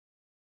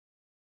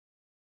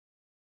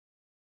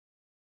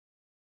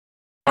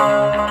Thank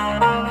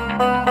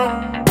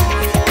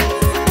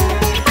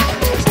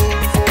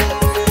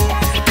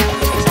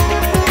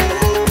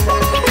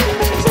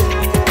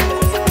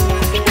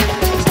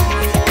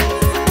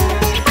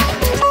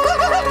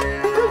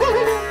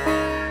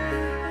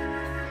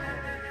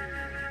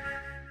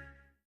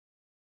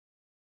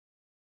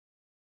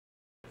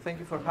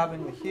you for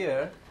having me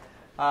here.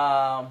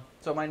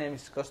 So my name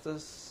is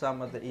Kostas.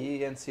 I'm at the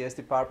EE and CS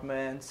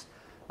departments.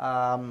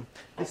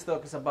 This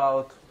talk is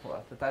about,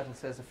 well, the title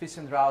says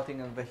efficient routing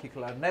and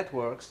vehicular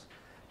networks.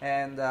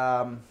 And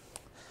I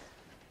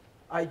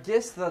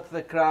guess that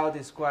the crowd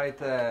is quite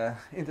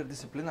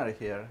interdisciplinary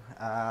here.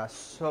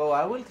 So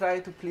I will try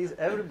to please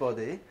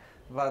everybody,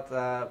 but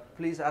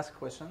please ask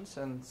questions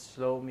and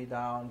slow me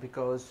down,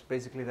 because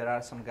basically there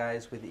are some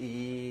guys with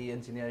EE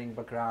engineering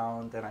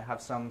background, and I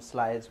have some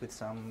slides with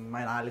some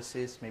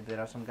analysis. Maybe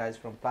there are some guys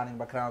from planning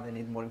background. They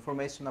need more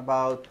information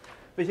about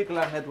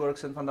vehicular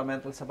networks and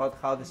fundamentals about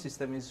how the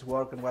system is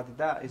working and what it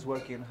is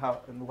working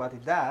and what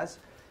it does.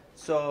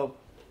 So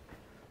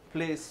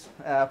please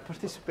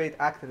participate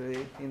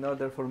actively in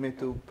order for me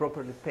to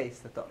properly pace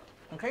the talk.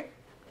 Okay?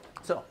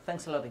 So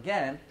thanks a lot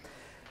again.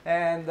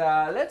 And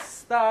let's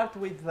start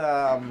with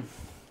how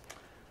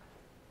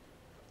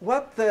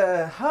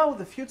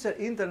the future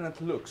internet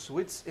looks,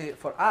 which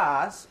for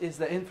us is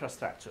the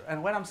infrastructure.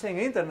 And when I'm saying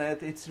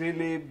internet, it's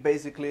really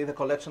basically the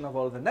collection of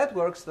all the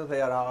networks that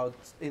they are out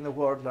in the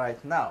world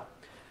right now.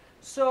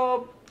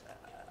 So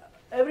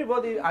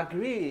everybody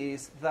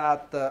agrees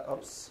that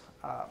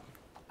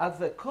at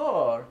the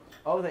core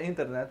of the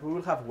internet we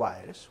will have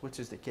wires, which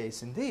is the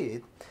case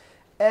indeed,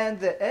 and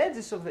the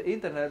edges of the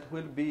internet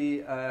will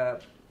be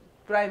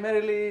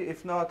primarily,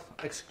 if not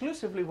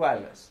exclusively,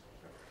 wireless.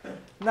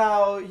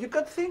 Now, you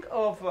could think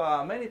of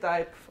many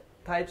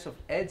types of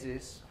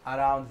edges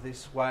around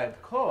this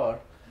wired core,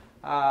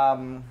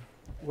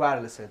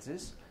 wireless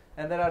edges,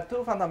 and there are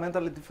two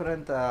fundamentally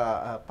different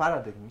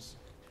paradigms.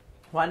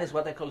 One is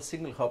what I call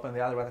single hop, and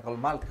the other what I call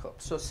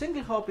multi-hop. So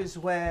single hop is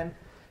when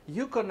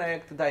you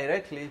connect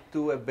directly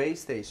to a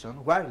base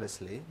station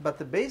wirelessly, but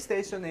the base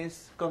station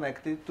is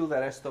connected to the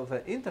rest of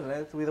the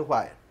internet with a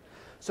wire.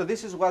 So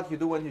this is what you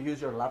do when you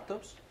use your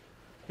laptops,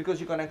 because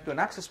you connect to an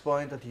access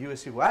point at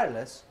USC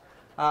Wireless.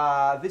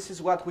 This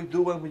is what we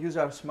do when we use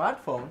our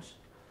smartphones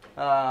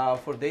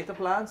for data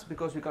plans,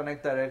 because we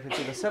connect directly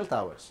to the cell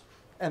towers.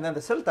 And then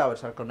the cell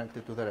towers are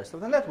connected to the rest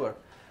of the network.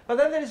 But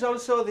then there is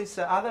also this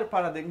other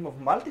paradigm of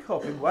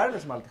multi-hopping,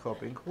 wireless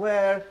multi-hopping,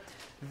 where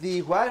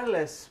the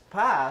wireless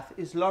path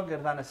is longer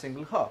than a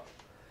single hop.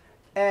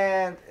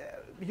 And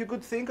you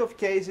could think of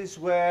cases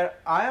where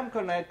I am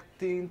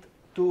connecting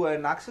to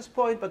an access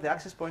point, but the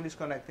access point is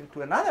connecting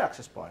to another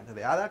access point, and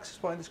the other access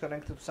point is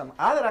connected to some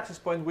other access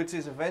point, which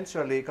is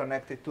eventually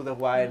connected to the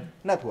wired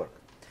network.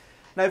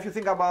 Now, if you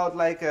think about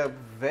like a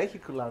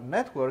vehicular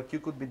network,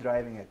 you could be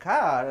driving a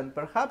car, and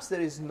perhaps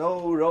there is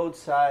no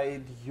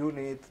roadside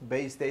unit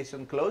base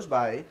station close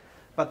by,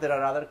 but there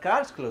are other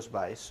cars close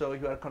by. So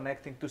you are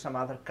connecting to some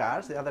other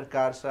cars. The other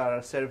cars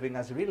are serving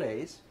as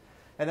relays,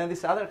 and then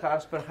these other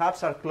cars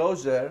perhaps are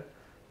closer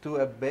to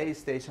a base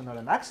station or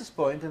an access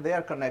point, and they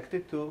are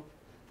connected to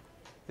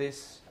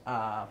this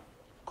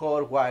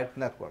core wired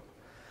network.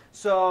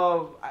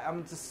 So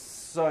I'm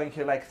just showing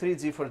here like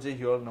 3G, 4G,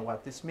 you all know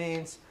what this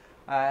means.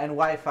 And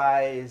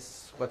Wi-Fi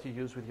is what you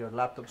use with your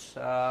laptops.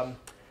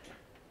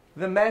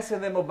 The mesh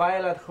and the mobile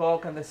ad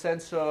hoc and the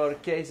sensor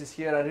cases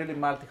here are really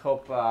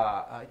multi-hop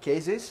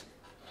cases.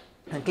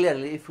 And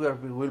clearly, if we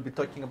will be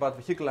talking about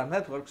vehicular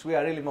networks, we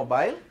are really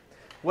mobile.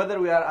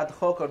 Whether we are ad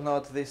hoc or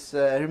not, this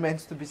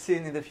remains to be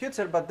seen in the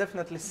future, but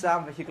definitely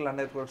some vehicular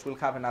networks will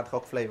have an ad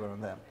hoc flavor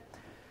on them.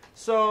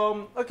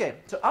 So, okay,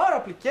 so our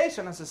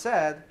application, as I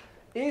said,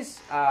 is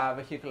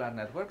vehicular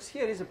networks.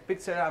 Here is a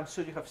picture. I'm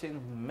sure you have seen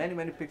many,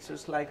 many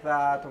pictures like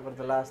that over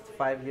the last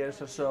 5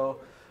 years or so,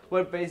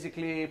 where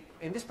basically,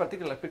 in this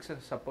particular picture,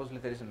 supposedly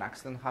there is an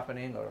accident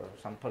happening, or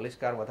some police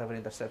car, whatever,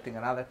 intercepting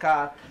another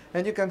car.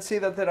 And you can see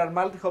that there are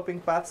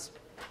multi-hopping paths,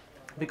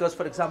 because,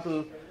 for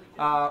example,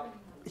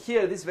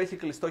 here this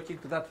vehicle is talking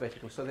to that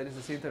vehicle. So there is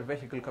this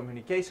inter-vehicle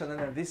communication, and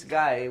then this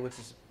guy, which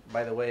is,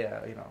 by the way,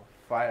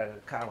 fire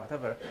car,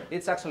 whatever,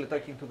 it's actually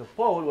talking to the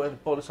pole, where the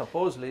pole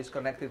supposedly is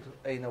connected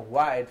in a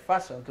wide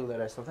fashion to the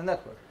rest of the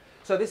network.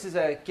 So this is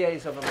a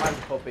case of a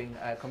multi-hopping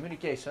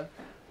communication.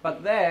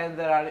 But then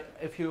there are,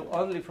 if you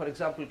only, for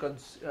example,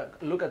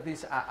 look at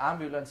this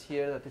ambulance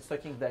here that is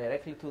talking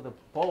directly to the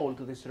pole,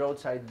 to this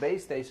roadside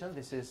base station.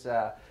 This is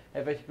a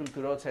vehicle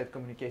to roadside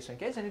communication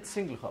case, and it's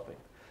single hopping.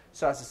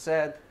 So as I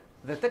said,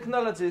 the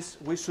technologies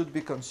we should be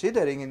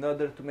considering in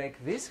order to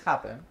make this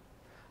happen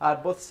are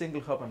both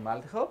single hop and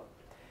multi-hop.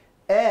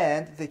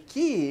 And the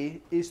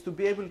key is to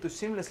be able to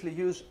seamlessly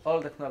use all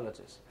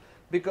technologies.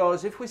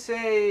 Because if we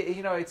say,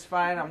 it's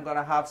fine, I'm going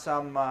to have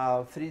some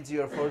 3G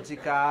or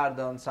 4G card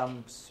on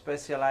some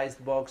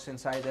specialized box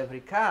inside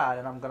every car,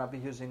 and I'm going to be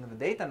using the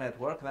data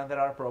network, then there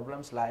are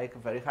problems like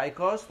very high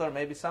cost, or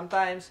maybe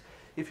sometimes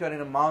if you're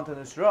in a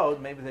mountainous road,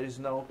 maybe there is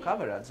no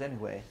coverage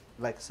anyway,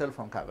 like cell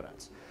phone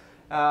coverage.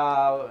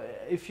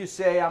 If you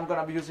say I'm going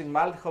to be using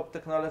multi-hop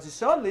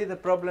technologies only, the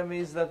problem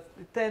is that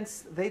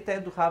they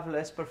tend to have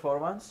less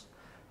performance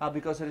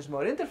because there is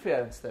more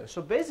interference there.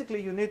 So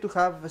basically, you need to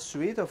have a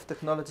suite of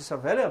technologies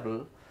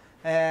available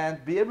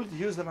and be able to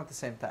use them at the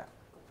same time.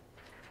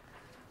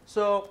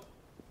 So,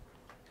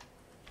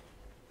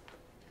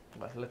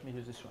 well, let me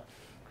use this one.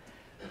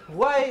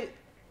 Why?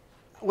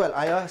 Well,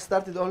 I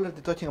started already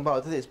talking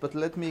about this, but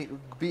let me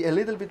be a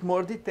little bit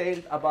more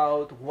detailed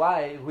about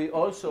why we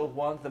also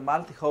want the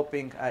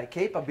multi-hopping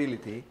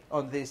capability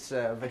on this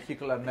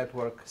vehicular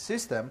network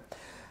system.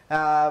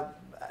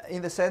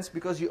 In the sense,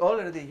 because you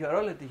are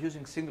already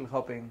using single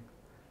hopping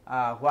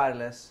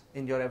wireless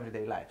in your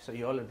everyday life, so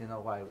you already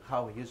know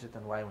how we use it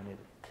and why we need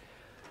it.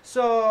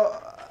 So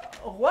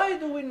why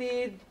do we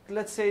need,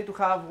 let's say, to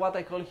have what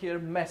I call here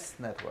mesh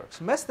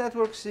networks? Mesh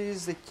networks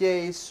is the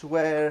case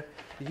where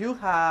you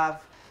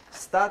have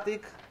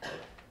static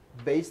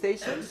base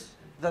stations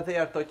that they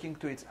are talking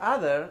to each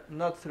other,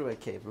 not through a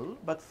cable,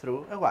 but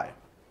through a wire.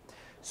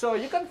 So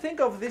you can think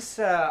of this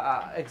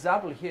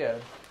example here.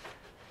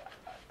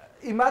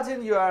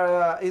 Imagine you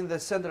are in the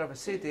center of a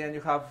city and you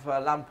have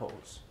lamp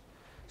poles.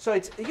 So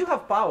you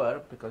have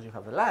power because you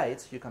have the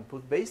lights, you can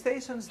put base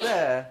stations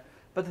there,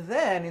 but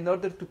then in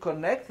order to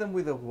connect them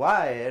with a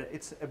wire,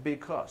 it's a big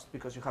cost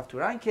because you have to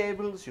run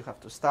cables, you have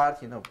to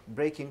start,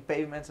 breaking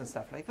pavements and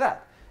stuff like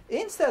that.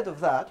 Instead of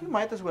that, you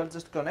might as well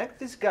just connect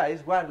these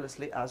guys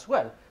wirelessly as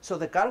well. So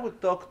the car would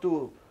talk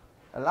to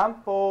a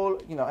lamp pole,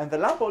 and the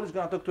lamp pole is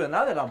going to talk to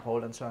another lamp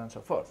pole and so on and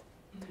so forth.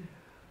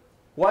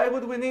 Why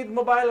would we need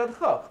mobile ad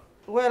hoc?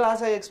 Well,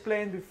 as I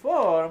explained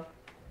before,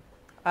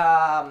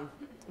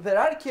 there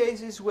are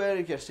cases where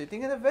you're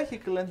sitting in a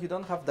vehicle and you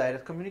don't have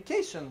direct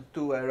communication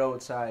to a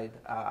roadside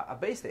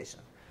base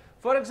station.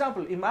 For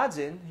example,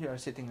 imagine you're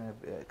sitting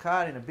in a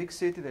car in a big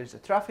city, there's a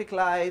traffic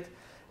light,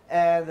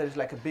 and there's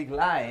like a big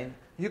line.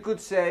 You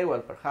could say,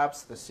 well,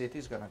 perhaps the city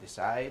is going to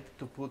decide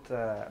to put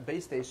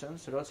base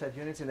stations, roadside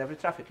units in every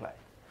traffic light.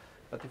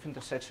 But if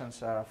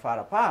intersections are far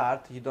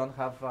apart, you don't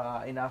have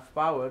enough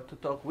power to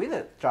talk with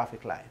a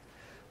traffic light.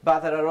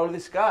 But there are all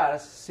these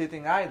cars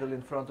sitting idle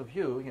in front of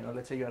you.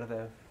 Let's say you are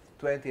the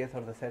 20th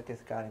or the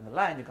 30th car in the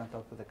line. You can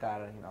talk to the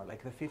car,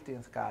 like the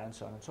 15th car and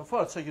so on and so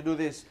forth. So you do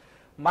this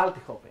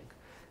multi-hopping.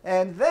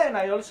 And then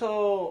I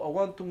also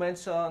want to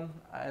mention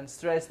and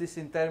stress this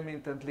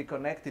intermittently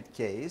connected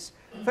case.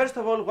 First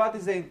of all, what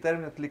is the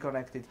intermittently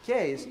connected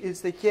case? It's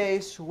the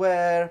case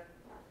where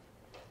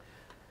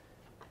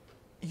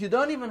you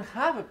don't even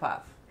have a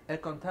path, a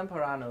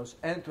contemporaneous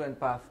end-to-end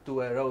path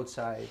to a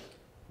roadside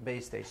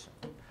base station.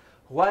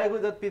 Why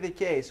would that be the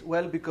case?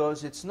 Well,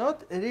 because it's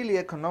not really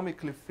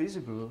economically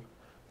feasible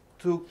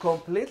to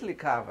completely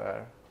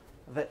cover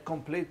the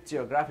complete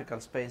geographical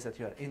space that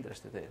you are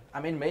interested in.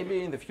 I mean,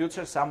 maybe in the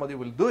future somebody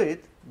will do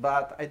it,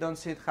 but I don't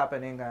see it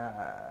happening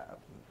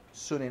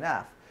soon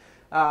enough.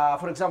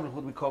 For example,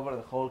 would we cover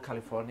the whole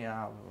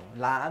California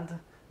land?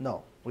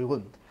 No, we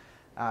wouldn't.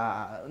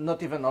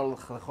 Not even the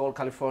whole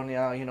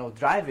California,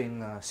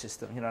 driving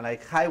system,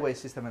 like highway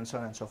system and so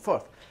on and so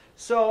forth.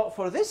 So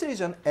for this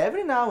reason,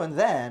 every now and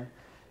then,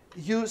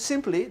 you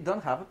simply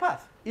don't have a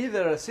path,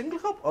 either a single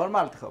hop or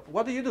multi-hop.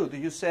 What do? Do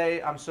you say,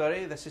 I'm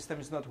sorry, the system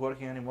is not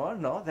working anymore?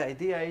 No, the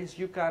idea is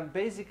you can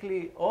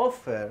basically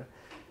offer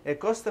a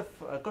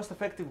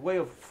cost-effective way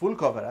of full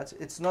coverage.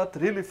 It's not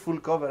really full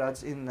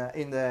coverage in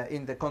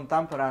the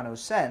contemporaneous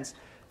sense.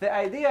 The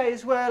idea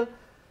is, well,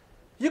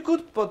 you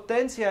could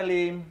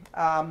potentially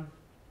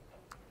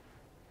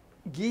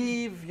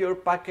give your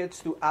packets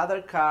to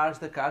other cars.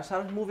 The cars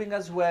aren't moving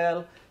as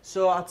well.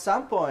 So at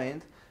some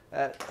point,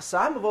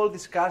 some of all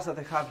these cars that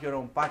they have your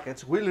own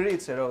packets will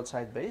reach a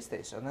roadside base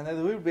station, and they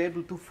will be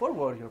able to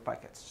forward your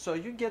packets. So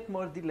you get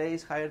more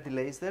delays, higher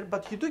delays there,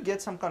 but you do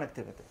get some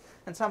connectivity.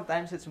 And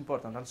sometimes it's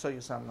important. I'll show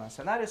you some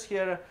scenarios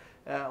here.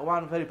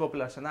 One very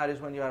popular scenario is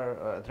when you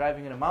are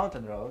driving in a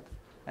mountain road,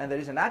 and there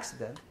is an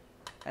accident.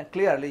 And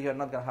clearly, you're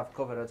not going to have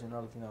coverage in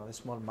all the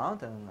small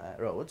mountain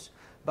roads.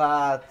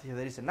 But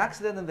there is an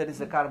accident, and there is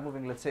a car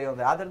moving, let's say, on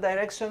the other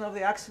direction of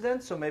the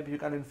accident. So maybe you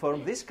can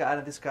inform this car,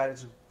 and this car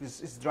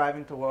is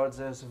driving towards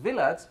a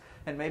village,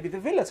 and maybe the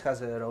village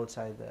has a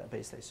roadside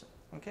base station.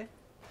 Okay.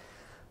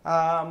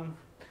 Now,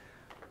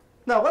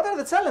 what are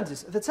the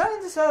challenges? The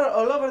challenges are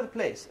all over the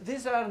place.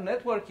 These are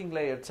networking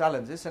layer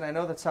challenges, and I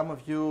know that some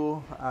of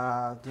you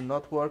do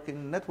not work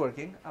in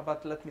networking,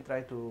 but let me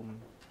try to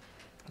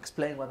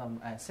explain what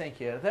I'm saying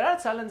here. There are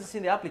challenges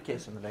in the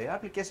application layer.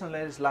 Application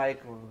layer is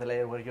like the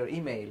layer where your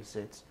email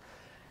sits.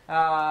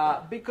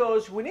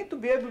 Because we need to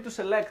be able to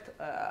select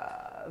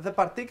the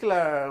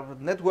particular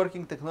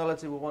networking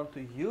technology we want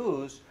to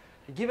use,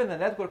 given the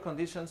network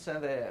conditions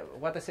and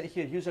what I say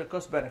here, user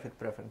cost-benefit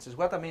preferences.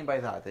 What I mean by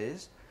that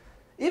is,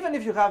 even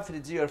if you have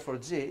 3G or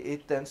 4G,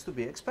 it tends to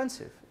be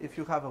expensive. If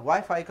you have a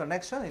Wi-Fi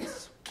connection,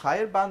 it's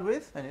higher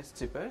bandwidth and it's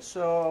cheaper.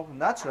 So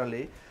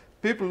naturally,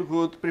 people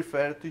would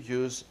prefer to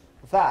use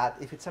that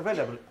if it's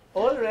available.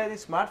 Already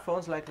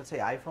smartphones, like let's say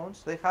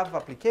iPhones, they have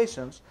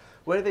applications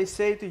where they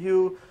say to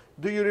you,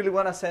 do you really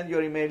want to send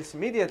your emails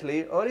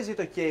immediately, or is it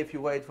okay if you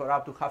wait for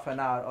up to half an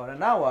hour or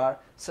an hour,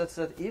 such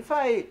that if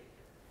I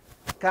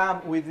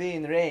come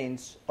within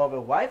range of a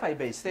Wi-Fi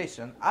base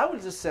station, I will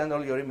just send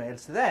all your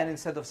emails then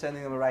instead of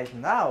sending them right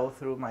now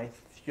through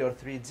your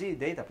 3G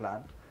data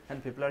plan,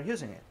 and people are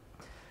using it.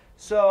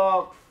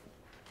 So,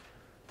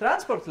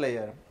 transport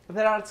layer,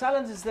 there are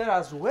challenges there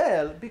as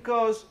well,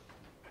 because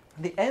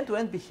the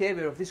end-to-end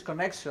behavior of this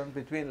connection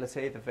between, let's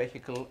say, the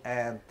vehicle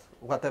and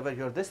whatever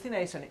your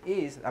destination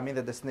is, I mean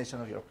the destination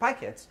of your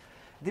packets,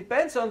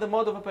 depends on the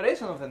mode of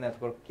operation of the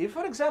network. If,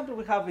 for example,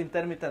 we have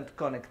intermittent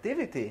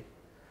connectivity,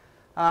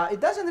 it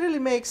doesn't really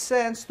make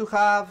sense to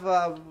have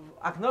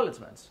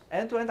acknowledgements.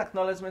 End-to-end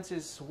acknowledgements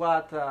is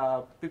what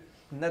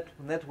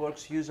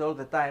networks use all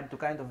the time to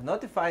kind of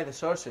notify the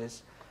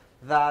sources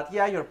that,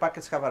 yeah, your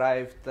packets have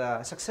arrived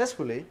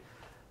successfully,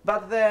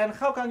 but then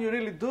how can you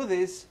really do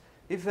this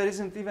if there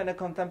isn't even a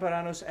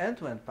contemporaneous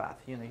end-to-end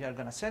path? You know, you're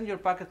going to send your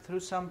packet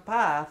through some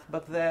path,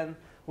 but then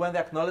when the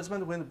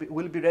acknowledgement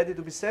will be ready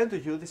to be sent to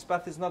you, this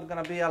path is not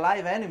going to be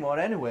alive anymore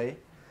anyway.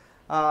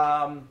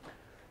 Then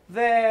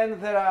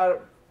there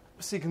are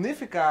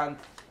significant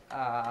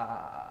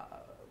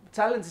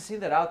challenges in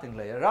the routing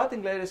layer.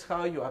 Routing layer is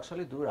how you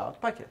actually do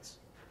route packets.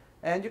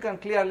 And you can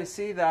clearly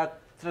see that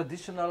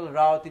traditional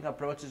routing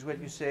approaches where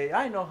you say,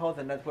 I know how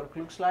the network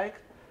looks like,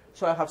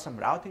 so I have some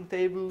routing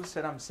tables,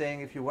 and I'm saying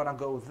if you want to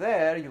go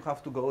there, you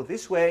have to go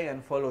this way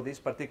and follow these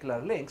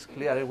particular links.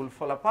 Clearly, it will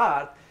fall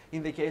apart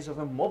in the case of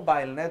a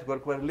mobile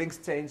network where links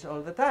change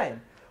all the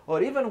time.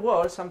 Or even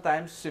worse,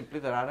 sometimes simply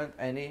there aren't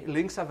any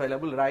links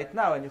available right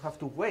now, and you have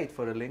to wait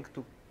for a link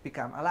to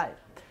become alive.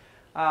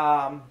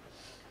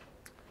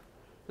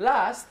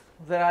 Last,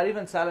 there are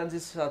even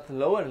challenges at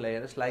lower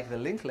layers, like the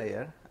link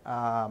layer,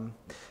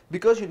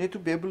 because you need to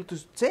be able to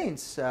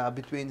change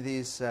between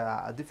these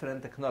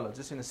different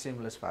technologies in a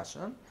seamless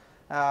fashion.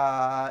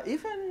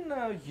 Even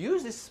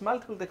use these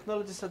multiple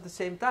technologies at the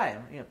same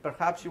time. You know,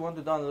 perhaps you want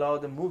to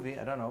download a movie,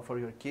 I don't know, for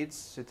your kids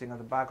sitting at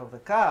the back of the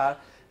car,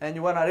 and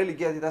you want to really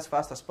get it as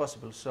fast as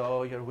possible.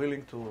 So you're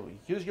willing to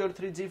use your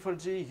 3G,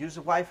 4G, use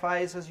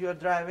Wi-Fi as you are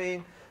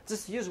driving,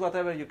 just use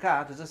whatever you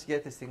can to just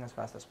get this thing as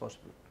fast as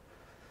possible.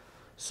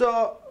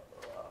 So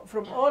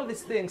from all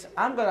these things,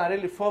 I'm going to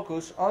really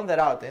focus on the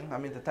routing. I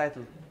mean, the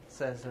title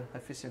says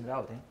efficient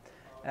routing.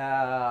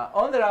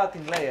 On the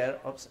routing layer,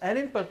 and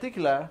in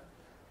particular,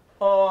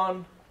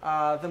 on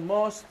the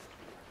most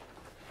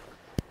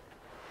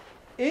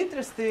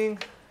interesting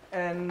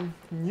and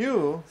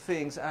new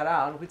things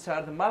around, which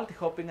are the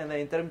multi-hopping and the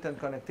intermittent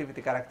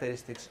connectivity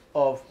characteristics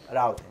of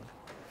routing.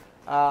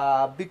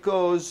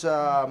 Because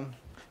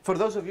for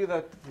those of you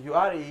that you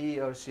are EE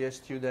or CS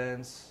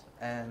students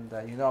and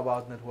you know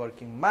about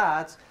networking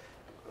much,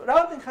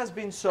 routing has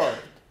been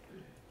solved.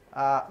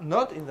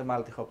 Not in the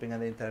multi-hopping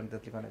and the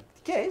intermittently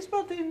connected case,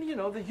 but in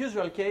the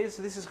usual case.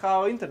 This is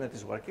how internet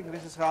is working.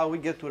 This is how we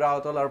get to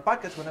route all our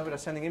packets whenever we're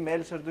sending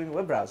emails or doing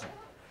web browsing.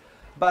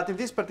 But in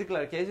these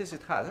particular cases,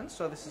 it hasn't.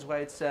 So this is why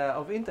it's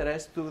of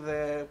interest to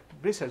the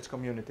research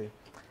community.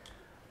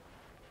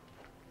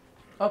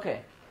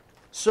 Okay,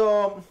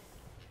 so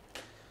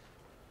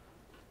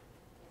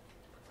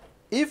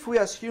if we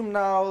assume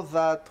now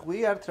that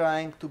we are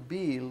trying to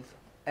build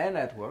a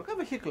network, a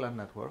vehicular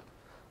network,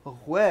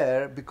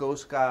 where,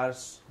 because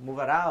cars move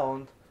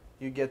around,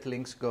 you get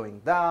links going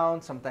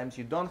down, sometimes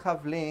you don't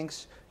have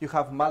links, you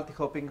have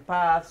multi-hopping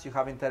paths, you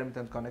have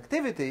intermittent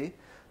connectivity,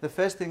 the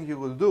first thing you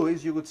will do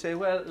is you would say,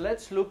 well,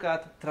 let's look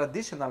at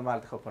traditional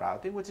multi-hop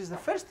routing, which is the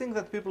first thing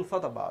that people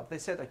thought about. They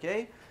said,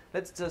 okay,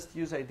 let's just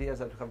use ideas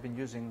that we have been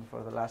using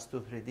for the last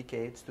 2-3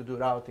 decades to do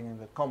routing in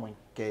the common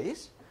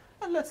case,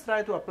 and let's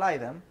try to apply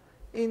them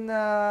in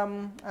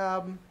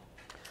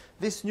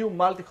this new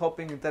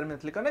multi-hopping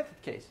intermittently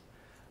connected case.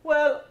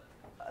 Well,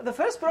 the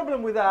first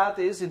problem with that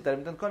is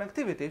intermittent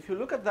connectivity. If you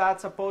look at that,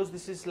 suppose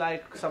this is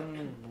like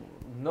some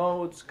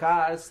nodes,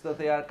 cars, that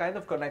they are kind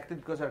of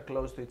connected because they're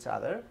close to each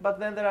other, but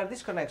then there are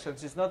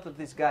disconnections. It's not that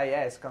this guy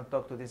S can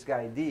talk to this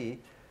guy D.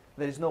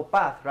 There is no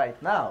path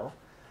right now.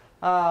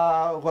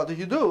 What do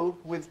you do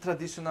with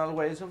traditional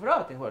ways of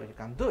routing? Well, you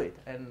can do it.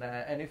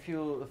 And if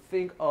you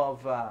think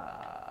of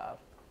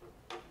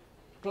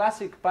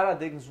classic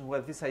paradigms where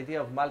this idea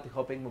of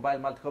multi-hopping, mobile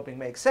multi-hopping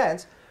makes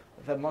sense,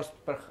 the most,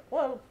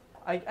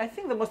 I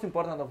think the most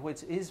important of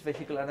which is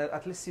vehicular, and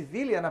at least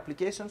civilian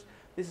applications.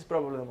 This is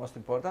probably the most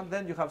important.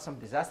 Then you have some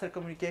disaster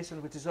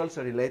communication, which is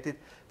also related,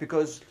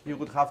 because you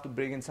would have to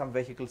bring in some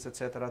vehicles,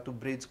 etc., to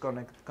bridge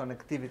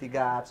connectivity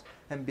gaps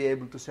and be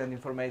able to send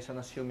information,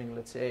 assuming,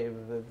 let's say,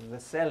 the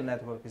cell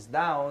network is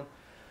down,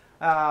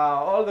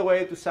 all the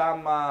way to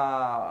some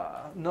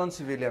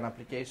non-civilian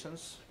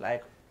applications,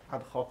 like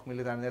ad hoc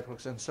military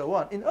networks and so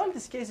on. In all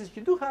these cases,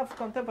 you do have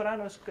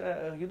contemporaneous,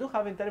 you do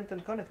have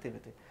intermittent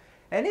connectivity.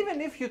 And even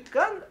if you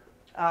can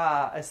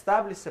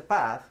establish a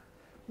path,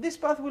 this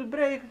path will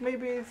break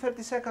maybe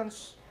 30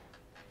 seconds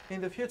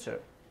in the future.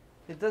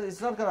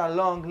 It's not going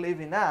to live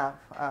enough.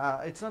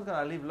 It's not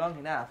going to live long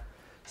enough.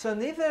 So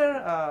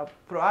neither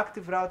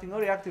proactive routing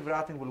or reactive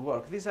routing will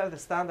work. These are the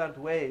standard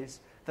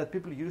ways that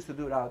people used to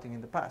do routing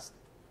in the past.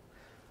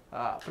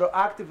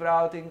 Proactive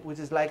routing, which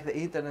is like the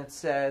internet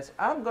says,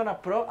 I'm going to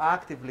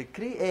proactively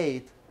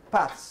create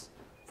paths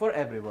for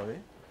everybody.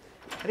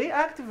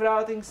 Reactive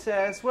routing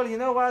says, well, you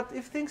know what,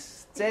 if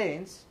things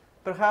change,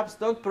 perhaps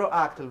don't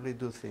proactively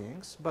do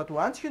things, but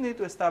once you need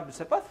to establish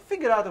a path,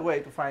 figure out a way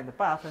to find the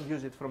path and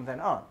use it from then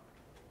on.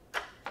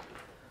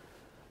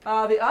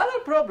 The other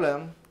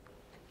problem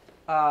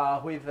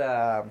with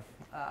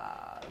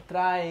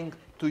trying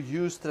to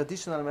use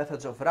traditional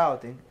methods of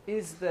routing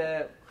is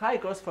the high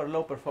cost for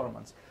low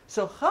performance.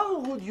 So how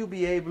would you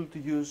be able to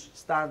use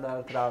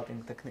standard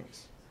routing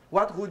techniques?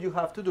 What would you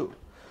have to do?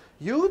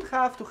 You would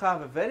have to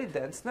have a very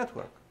dense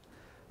network.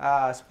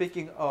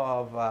 Speaking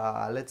of,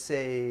 let's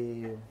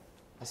say,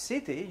 a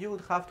city, you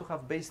would have to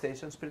have base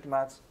stations pretty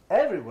much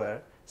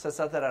everywhere, such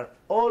that there are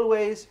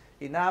always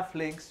enough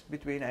links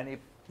between any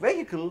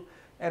vehicle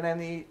and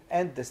any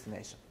end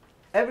destination.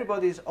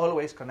 Everybody is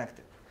always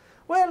connected.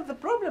 Well, the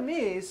problem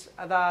is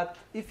that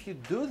if you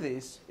do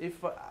this,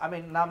 I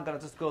mean, now I'm going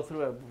to just go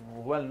through a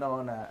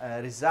well-known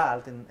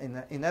result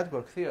in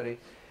network theory.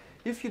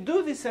 If you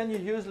do this and you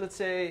use, let's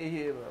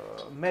say,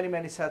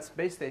 many such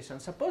base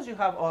stations, suppose you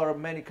have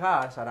many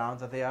cars around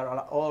that they are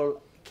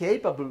all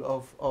capable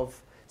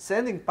of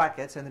sending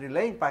packets and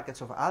relaying packets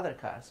of other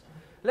cars.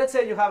 Let's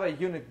say you have a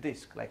unit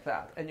disk like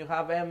that, and you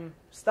have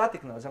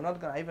static nodes. I'm not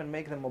going to even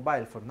make them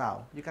mobile for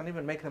now. You can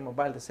even make them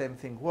mobile, the same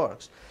thing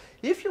works.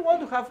 If you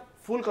want to have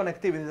full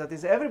connectivity, that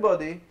is,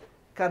 everybody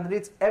can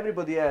reach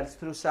everybody else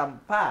through some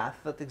path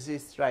that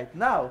exists right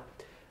now,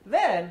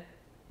 then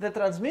the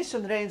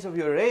transmission range of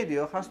your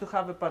radio has to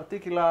have a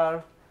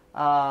particular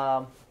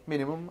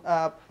minimum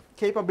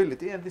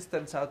capability, and this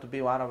turns out to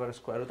be 1 over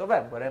square root of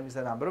m, where m is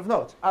the number of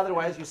nodes.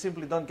 Otherwise, you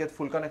simply don't get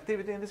full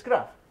connectivity in this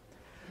graph.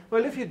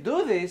 Well, if you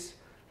do this,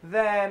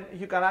 then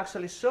you can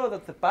actually show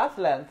that the path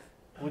length,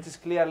 which is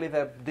clearly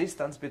the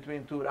distance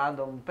between two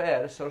random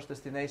pairs, source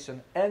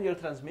destination, and your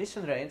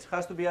transmission range,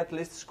 has to be at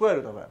least square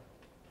root of m.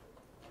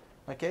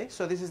 Okay,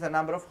 so this is the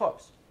number of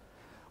hops.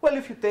 Well,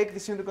 if you take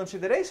this into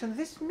consideration,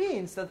 this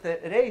means that the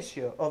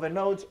ratio of a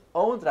node's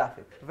own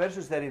traffic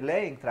versus the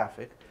relaying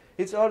traffic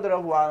is order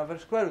of 1 over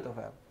square root of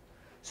m.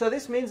 So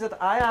this means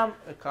that I am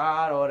a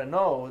car or a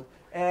node,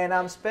 and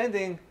I'm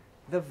spending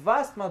the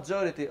vast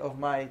majority of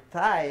my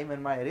time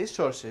and my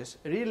resources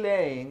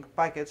relaying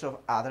packets of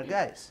other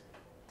guys.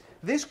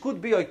 This could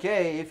be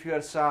okay if you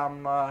are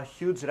some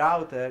huge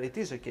router. It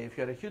is okay. If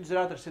you are a huge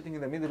router sitting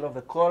in the middle of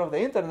the core of the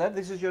internet,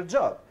 this is your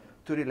job,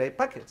 to relay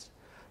packets.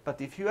 But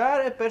if you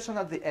are a person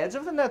at the edge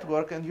of the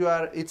network and you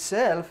are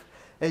itself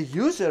a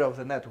user of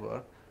the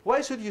network, why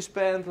should you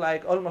spend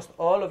like almost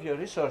all of your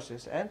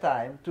resources and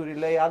time to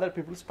relay other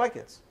people's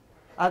packets?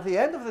 At the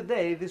end of the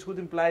day, this would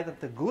imply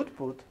that the good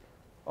put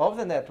of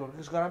the network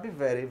is going to be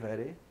very,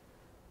 very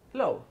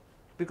low,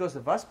 because the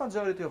vast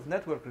majority of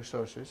network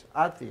resources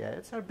at the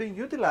edge are being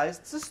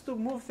utilized just to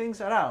move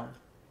things around,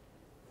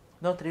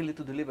 not really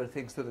to deliver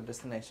things to the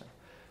destination.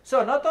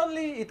 So not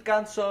only it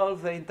can't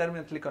solve the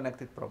intermittently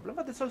connected problem,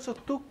 but it's also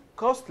too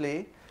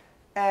costly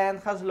and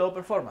has low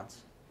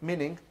performance,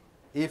 meaning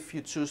if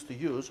you choose to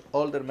use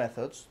older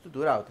methods to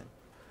do routing.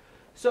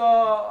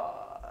 So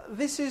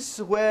this is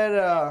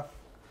where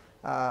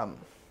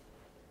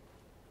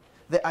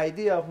the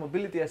idea of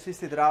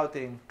mobility-assisted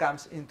routing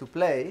comes into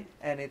play,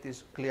 and it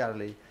is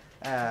clearly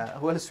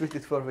well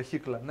suited for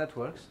vehicular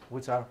networks,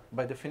 which are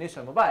by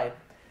definition mobile.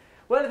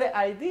 Well, the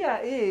idea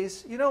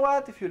is, you know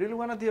what, if you really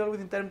want to deal with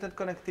intermittent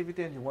connectivity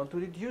and you want to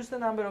reduce the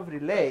number of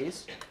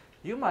relays,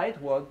 you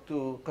might want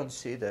to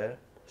consider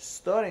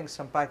storing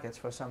some packets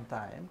for some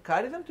time,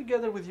 carry them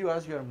together with you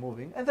as you are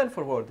moving, and then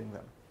forwarding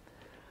them.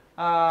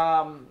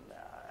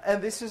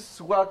 And this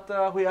is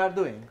what we are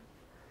doing.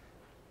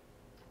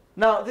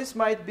 Now, this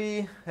might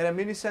be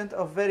reminiscent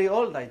of very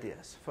old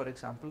ideas, for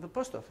example, the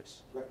post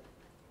office. Right.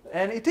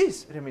 And it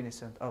is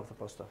reminiscent of the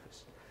post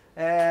office.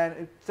 And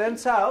it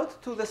turns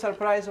out, to the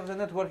surprise of the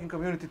networking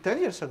community 10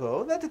 years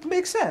ago, that it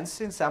makes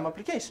sense in some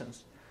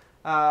applications.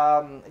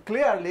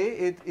 Clearly,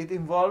 it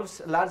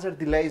involves larger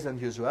delays than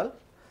usual.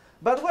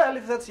 But, well,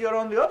 if that's your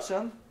only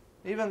option,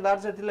 even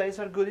larger delays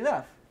are good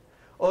enough.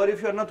 Or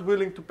if you're not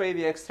willing to pay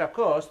the extra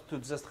cost to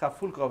just have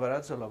full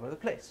coverage all over the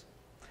place.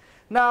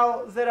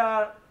 Now, there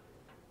are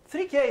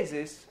 3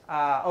 cases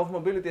of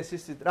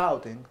mobility-assisted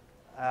routing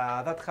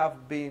that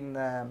have been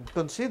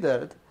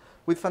considered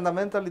with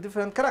fundamentally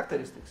different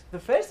characteristics. The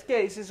first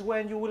case is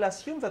when you will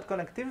assume that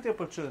connectivity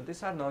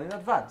opportunities are known in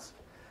advance.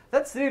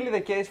 That's really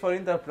the case for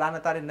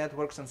interplanetary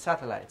networks and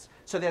satellites.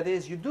 So the idea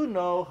is you do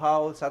know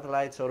how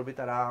satellites orbit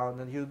around,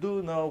 and you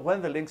do know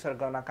when the links are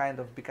going to kind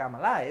of become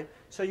alive.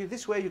 So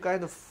this way you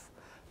kind of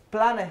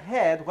plan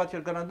ahead what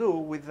you're going to do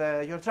with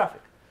your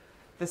traffic.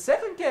 The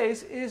second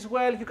case is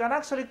where you can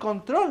actually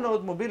control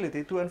node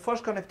mobility to enforce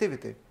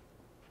connectivity.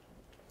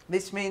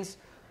 This means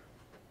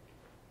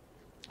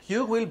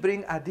you will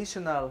bring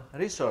additional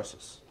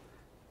resources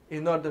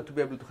in order to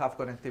be able to have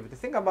connectivity.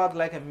 Think about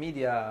like a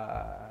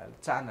media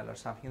channel or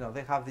something. You know,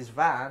 they have these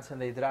vans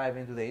and they drive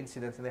into the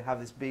incident and they have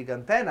this big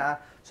antenna.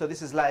 So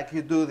this is like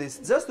you do this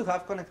just to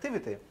have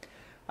connectivity.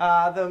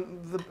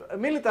 The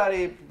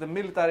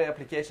military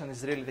application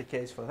is really the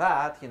case for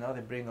that. You know,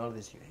 they bring all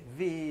these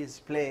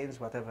UAVs, planes,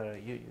 whatever,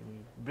 you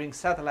bring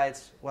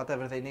satellites,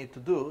 whatever they need to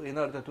do in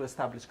order to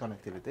establish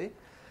connectivity.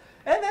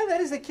 And then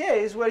there is a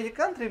case where you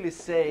can't really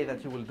say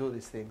that you will do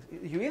these things.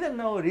 You either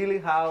know really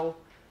how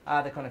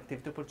the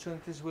connectivity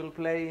opportunities will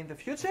play in the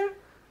future,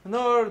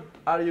 nor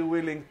are you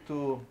willing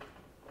to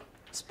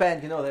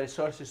spend, the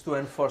resources to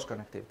enforce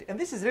connectivity. And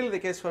this is really the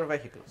case for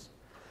vehicles.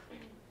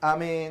 I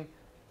mean,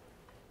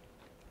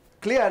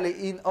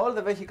 clearly, in all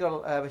the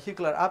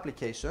vehicular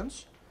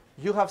applications,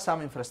 you have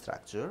some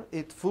infrastructure.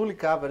 It fully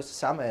covers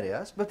some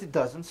areas, but it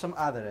doesn't some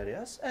other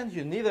areas. And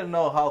you neither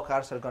know how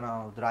cars are going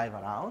to drive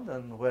around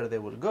and where they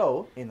will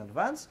go in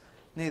advance,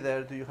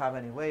 neither do you have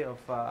any way of,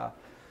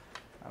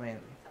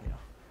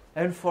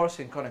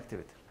 enforcing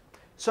connectivity.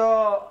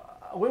 So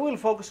we will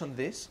focus on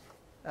this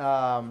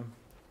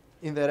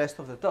in the rest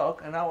of the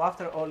talk. And now,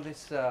 after all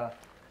this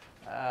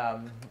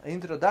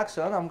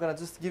introduction, I'm going to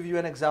just give you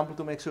an example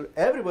to make sure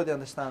everybody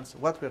understands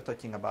what we're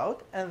talking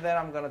about, and then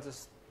I'm going to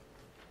just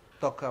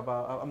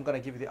I'm going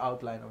to give you the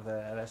outline of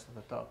the rest of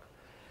the talk.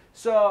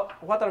 So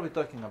what are we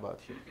talking about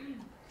here?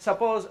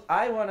 Suppose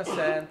I want to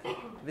send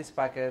this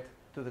packet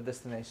to the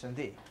destination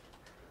D.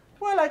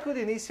 Well, I could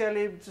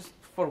initially just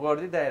forward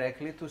it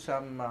directly to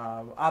some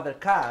other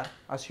car,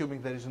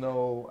 assuming there is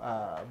no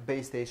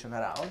base station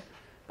around.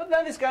 But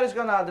then this car is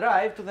going to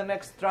drive to the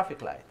next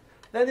traffic light.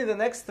 Then in the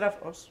next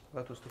traffic... Oops,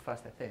 that was too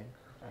fast, I think.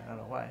 I don't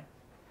know why.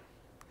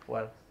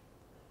 Well,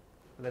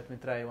 let me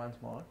try once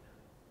more.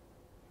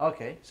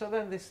 OK, so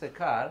then this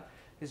car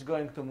is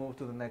going to move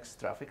to the next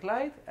traffic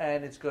light,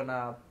 and it's going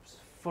to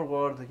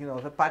forward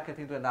the packet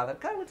into another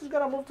car, which is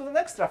going to move to the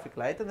next traffic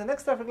light. And the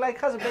next traffic light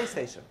has a base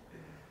station,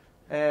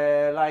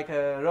 like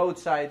a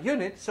roadside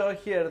unit. So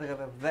here,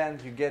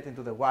 then you get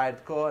into the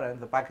wired core, and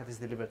the packet is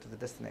delivered to the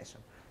destination.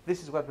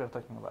 This is what we're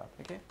talking about,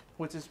 okay?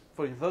 Which is,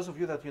 for those of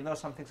you that you know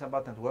some things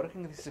about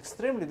networking, this is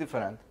extremely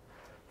different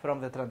from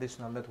the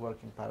traditional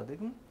networking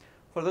paradigm.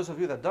 For those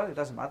of you that don't, it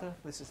doesn't matter.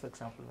 This is the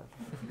example.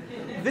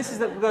 This is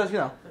because,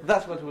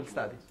 that's what we'll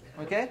study,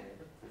 okay?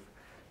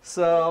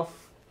 So,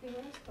 Can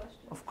I ask a question?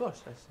 Of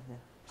course, yes. Yeah.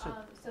 Sure.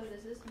 So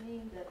does this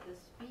mean that the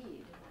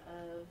speed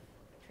of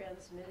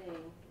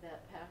transmitting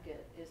that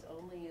packet is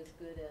only as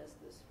good as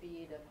the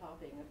speed of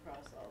hopping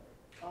across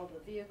all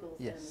the vehicles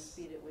Yes. and the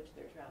speed at which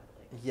they're traveling?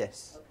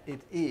 Yes,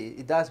 Okay.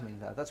 it does mean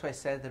that. That's why I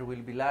said there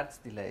will be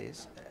large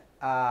delays.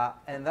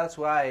 And that's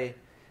why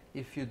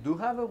if you do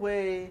have a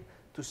way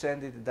to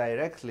send it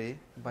directly,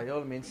 by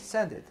all means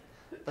send it.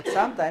 But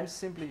sometimes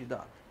simply you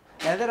don't.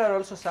 And there are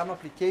also some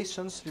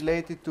applications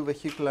related to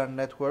vehicular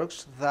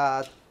networks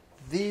that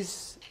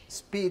these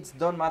speeds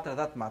don't matter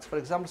that much. For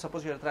example,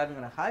 suppose you're driving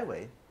on a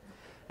highway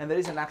and there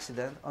is an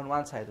accident on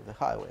one side of the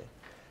highway.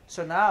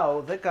 So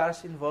now the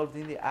cars involved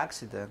in the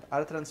accident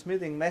are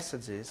transmitting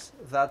messages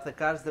that the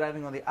cars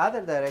driving on the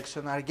other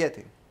direction are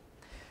getting.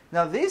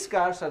 Now these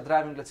cars are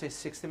driving, let's say,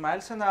 60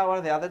 miles an hour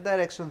the other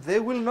direction. They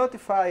will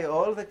notify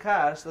all the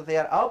cars that they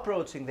are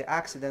approaching the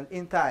accident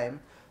in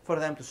time for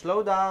them to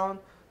slow down,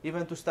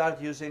 even to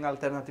start using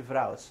alternative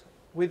routes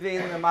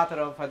within a matter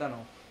of,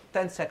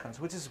 10 seconds,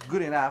 which is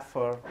good enough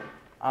for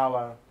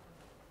our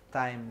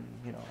time,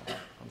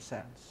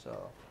 concerns.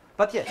 So,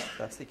 but yes,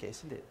 that's the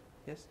case indeed.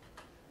 Yes?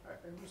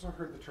 I've also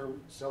heard the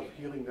term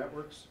self-healing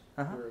networks,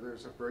 where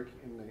there's a break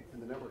in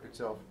the network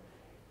itself,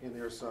 and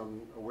there's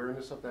some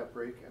awareness of that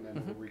break, and then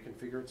it will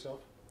reconfigure itself?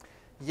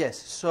 Yes.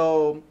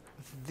 So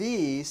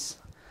these,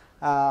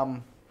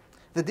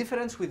 the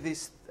difference with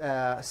this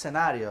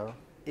scenario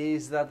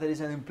is that there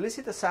is an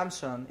implicit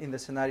assumption in the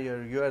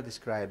scenario you are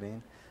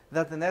describing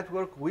that the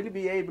network will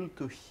be able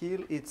to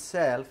heal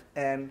itself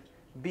and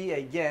be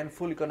again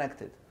fully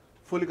connected.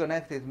 Fully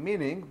connected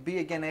meaning be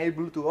again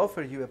able to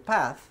offer you a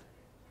path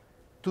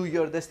to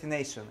your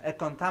destination, a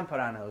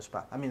contemporaneous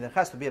path. I mean, there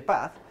has to be a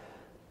path,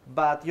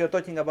 but you're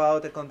talking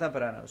about a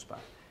contemporaneous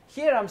path.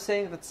 Here I'm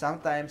saying that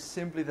sometimes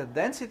simply the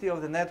density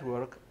of the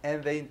network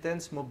and the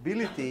intense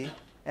mobility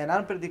and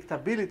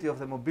unpredictability of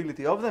the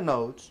mobility of the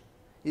nodes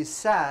is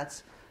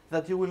such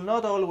that you will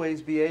not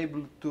always be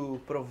able to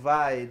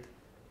provide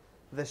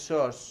the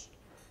source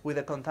with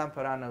a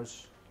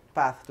contemporaneous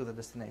path to the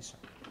destination.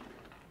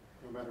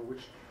 No matter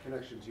which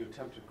connections you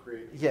attempt to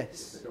create,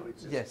 Yes. they don't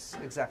exist. Yes,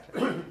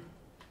 exactly.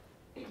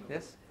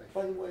 Yes?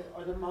 By the way,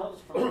 are the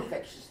models for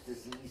infectious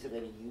disease of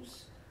any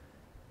use?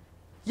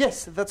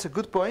 Yes, that's a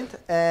good point,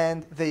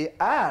 and they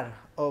are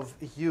of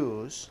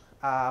use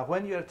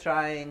when you're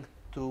trying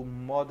to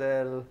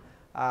model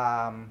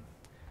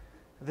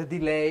the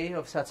delay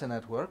of such a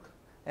network.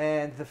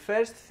 And the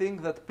first thing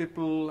that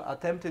people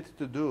attempted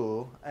to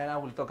do, and I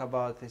will talk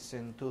about this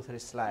in 2-3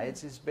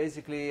 slides, is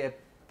basically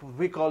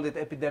we called it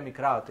epidemic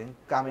routing,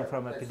 coming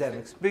from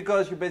epidemics,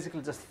 because you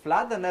basically just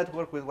flood the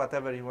network with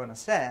whatever you want to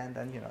send,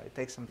 and it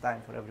takes some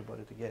time for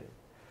everybody to get it.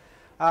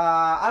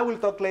 I will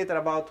talk later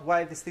about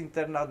why this thing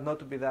turned out not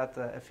to be that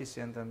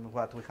efficient and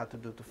what we had to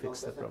do to fix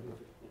the problem.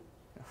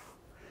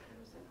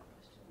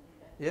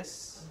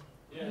 Yes?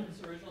 Yeah, in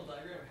this original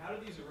diagram, how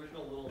do these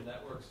original little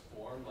networks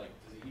form? Like,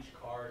 does each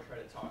car try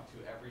to talk to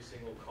every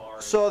single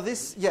car? So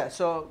this, yeah,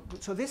 so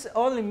this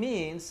only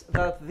means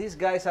that these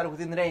guys are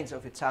within range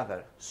of each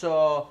other.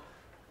 So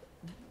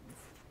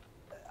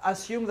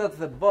assume that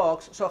the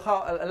box, so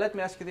how, let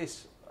me ask you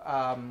this.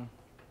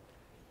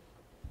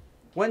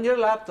 When your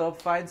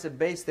laptop finds a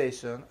base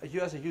station,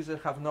 you as a user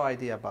have no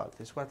idea about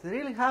this. What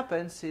really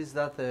happens is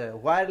that the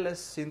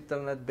wireless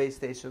internet base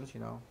stations,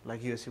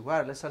 like USC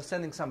Wireless, are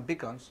sending some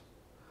beacons,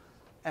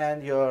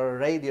 and your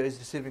radio is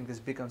receiving these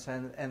beacons,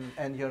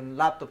 and your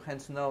laptop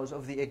hence knows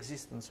of the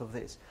existence of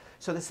this.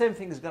 So the same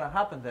thing is going to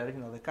happen there.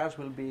 The cars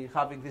will be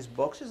having these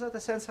boxes that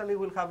essentially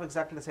will have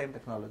exactly the same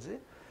technology,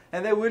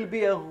 and they will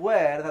be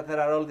aware that there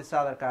are all these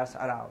other cars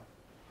around.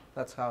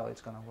 That's how it's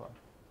going to work.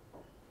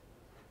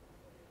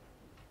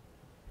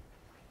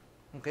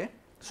 Okay,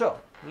 so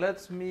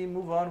let me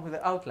move on with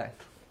the outline.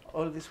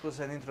 All this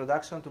was an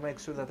introduction to make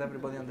sure that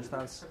everybody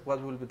understands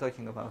what we'll be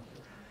talking about.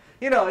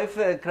 If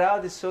the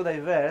crowd is so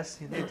diverse,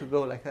 you need to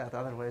go like that,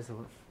 otherwise it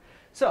will.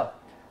 So,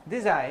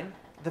 design.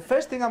 The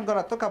first thing I'm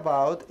going to talk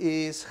about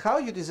is how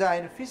you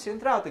design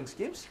efficient routing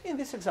schemes in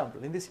this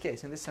example, in this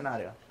case, in this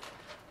scenario.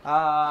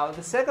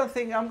 The second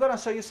thing, I'm going to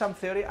show you some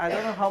theory. I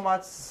don't know how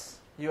much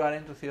you are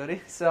into theory,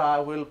 so I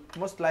will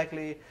most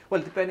likely, well,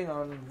 depending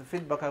on the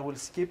feedback, I will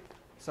skip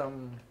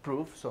some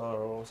proofs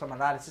or some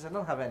analysis. I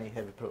don't have any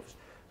heavy proofs.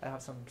 I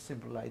have some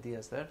simple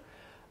ideas there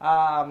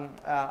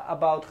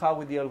about how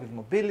we deal with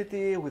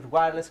mobility, with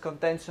wireless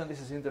contention. This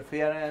is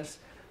interference.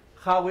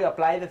 How we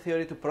apply the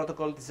theory to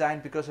protocol design,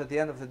 because at the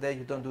end of the day,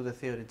 you don't do the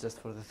theory just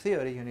for the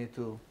theory. You need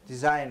to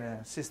design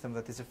a system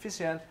that is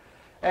efficient.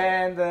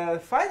 And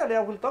finally,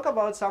 I will talk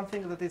about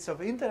something that is of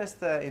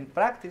interest in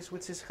practice,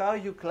 which is how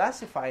you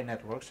classify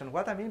networks. And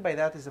what I mean by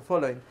that is the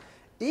following.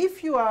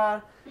 If you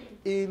are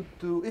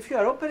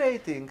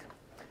operating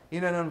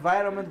in an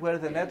environment where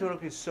the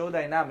network is so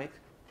dynamic,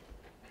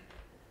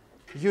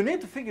 you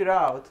need to figure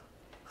out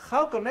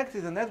how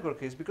connected the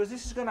network is, because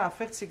this is going to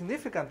affect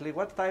significantly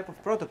what type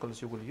of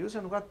protocols you will use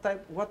and what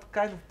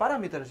kind of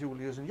parameters you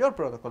will use in your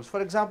protocols.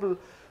 For example,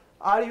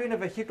 are you in a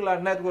vehicular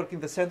network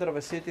in the center of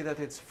a city that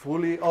it's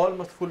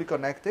almost fully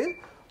connected,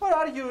 or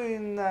are you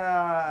in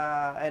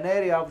an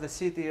area of the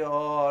city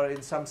or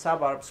in some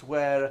suburbs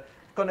where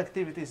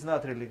connectivity is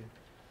not really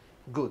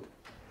good?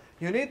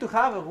 You need to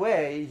have a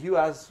way, you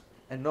as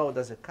a node,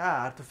 as a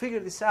car, to figure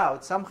this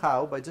out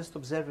somehow by just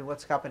observing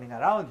what's happening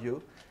around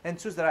you and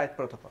choose the right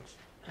protocols.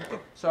 Okay?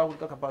 So I will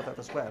talk about that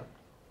as well.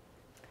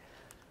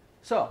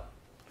 So,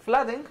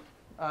 flooding,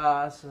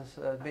 as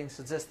being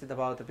suggested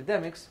about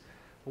epidemics,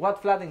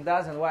 what flooding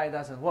does and why it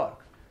doesn't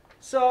work.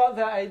 So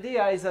the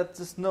idea is that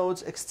these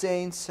nodes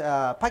exchange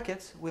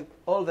packets with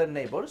all their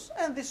neighbors,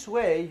 and this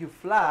way you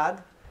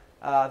flood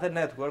the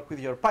network with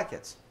your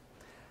packets.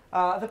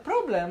 The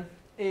problem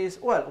is,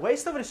 well,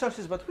 waste of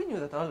resources, but we knew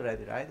that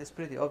already, right? It's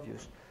pretty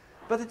obvious.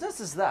 But it's not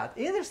just that.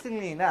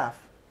 Interestingly enough,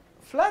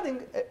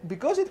 flooding,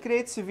 because it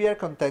creates severe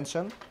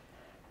contention,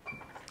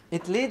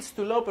 it leads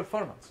to low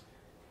performance,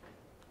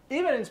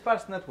 even in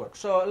sparse networks.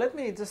 So let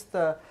me just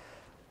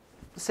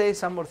say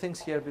some more things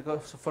here,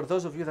 because for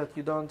those of you that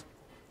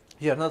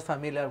you are not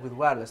familiar with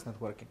wireless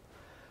networking.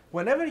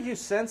 Whenever you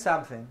send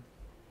something,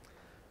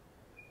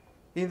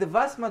 in the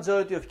vast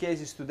majority of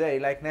cases today,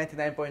 like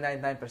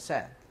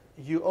 99.99%,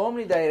 you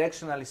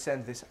omnidirectionally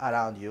send this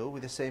around you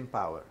with the same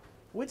power,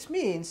 which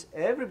means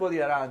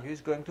everybody around you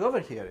is going to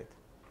overhear it.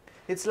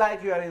 It's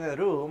like you are in a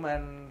room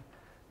and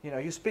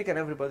you speak and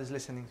everybody's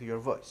listening to your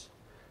voice.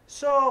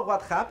 So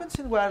what happens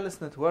in wireless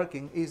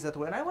networking is that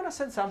when I want to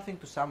send something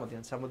to somebody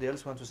and somebody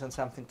else wants to send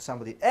something to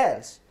somebody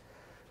else,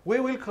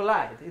 we will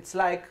collide. It's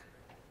like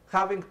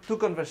having two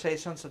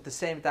conversations at the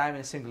same time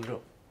in a single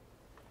room.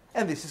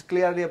 And this is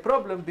clearly a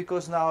problem,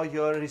 because now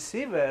your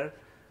receiver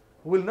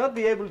will not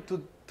be able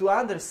to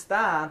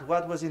understand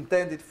what was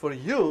intended for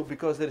you,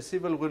 because the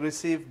receiver will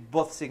receive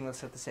both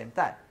signals at the same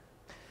time.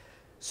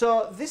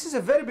 So this is a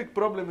very big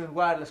problem in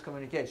wireless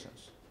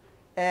communications.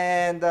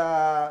 And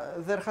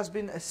there has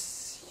been a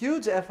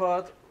huge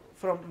effort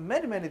from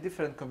many, many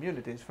different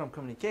communities, from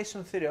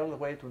communication theory all the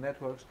way to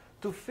networks,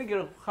 to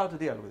figure out how to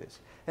deal with this.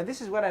 And this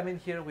is what I mean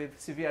here with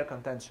severe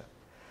contention.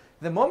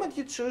 The moment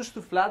you choose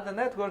to flood the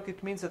network,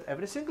 it means that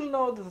every single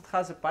node that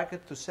has a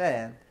packet to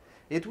send,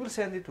 it will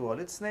send it to all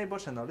its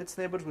neighbors, and all its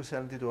neighbors will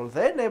send it to all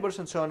their neighbors,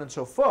 and so on and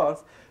so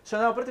forth. So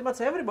now pretty much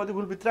everybody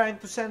will be trying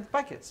to send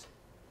packets.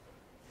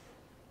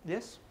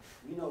 Yes?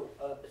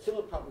 A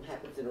similar problem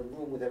happens in a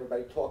room with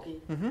everybody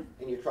talking, and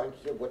you're trying to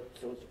hear what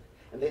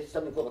and there's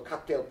something called a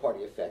cocktail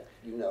party effect,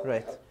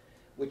 right.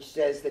 Which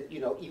says that,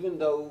 even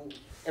though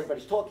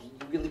everybody's talking,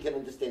 you really can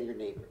understand your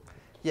neighbor.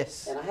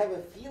 Yes. And I have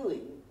a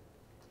feeling,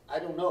 I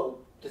don't know,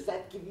 does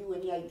that give you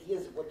any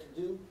ideas of what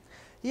to do?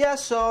 Yeah,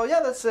 so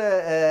that's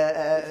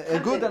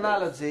a good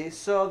analogy.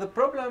 So the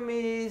problem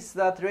is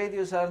that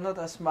radios are not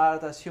as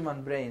smart as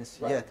human brains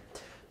yet.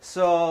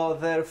 So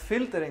their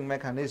filtering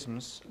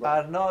mechanisms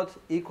are not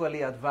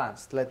equally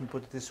advanced, let me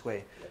put it this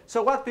way.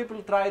 So what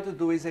people try to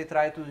do is they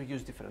try to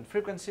use different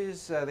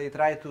frequencies, they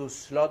try to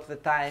slot the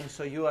time,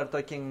 so you are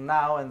talking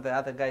now and the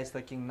other guy is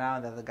talking now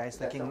and the other guy is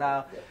talking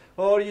now.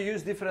 Or you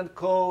use different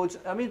codes.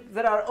 I mean,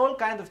 there are all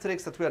kinds of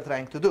tricks that we are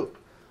trying to do.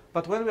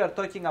 But when we are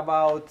talking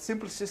about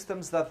simple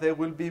systems that they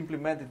will be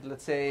implemented,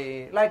 let's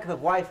say, like the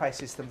Wi-Fi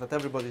system that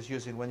everybody is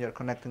using when you're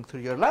connecting to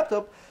your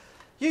laptop,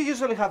 you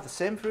usually have the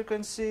same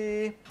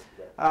frequency,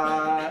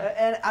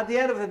 and at the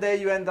end of the day,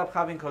 you end up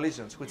having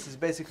collisions, which is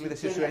basically the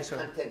situation.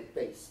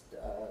 Content-based.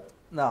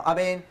 No, I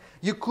mean,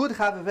 you could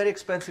have a very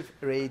expensive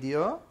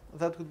radio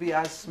that would be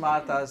as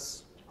smart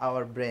as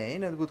our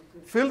brain and would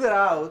filter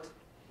out,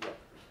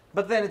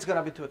 but then it's going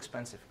to be too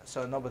expensive,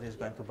 so nobody is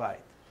going to buy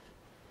it.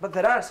 But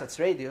there are such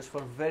radios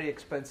for very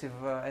expensive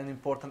and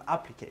important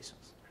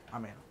applications. I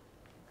mean,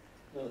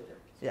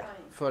 yeah,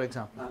 for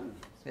example.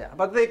 Yeah,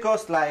 but they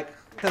cost like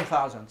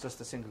 10,000, just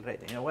a single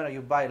radio. You know, when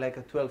you buy like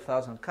a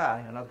 12,000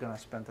 car, you're not going to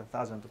spend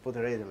 10,000 to put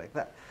a radio like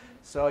that.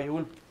 So you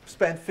will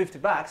spend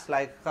 $50,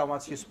 like how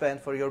much you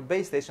spend for your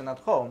base station at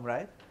home,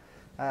 right?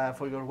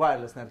 For your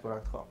wireless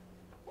network at home.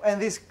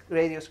 And these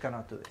radios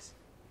cannot do this.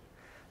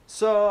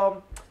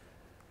 So,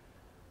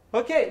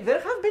 okay,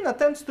 there have been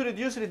attempts to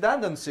reduce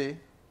redundancy.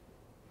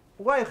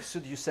 Why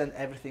should you send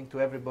everything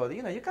to everybody?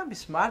 You know, you can be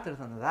smarter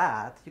than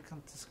that. You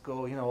can just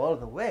go, you know, all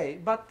the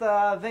way. But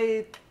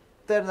they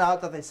turn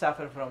out that they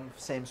suffer from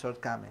same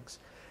shortcomings.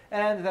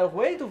 And the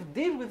way to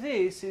deal with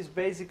this is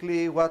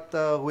basically what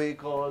we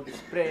call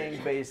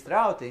spraying-based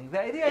routing.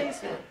 The idea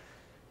is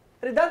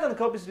redundant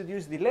copies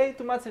reduce delay.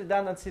 Too much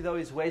redundancy, though,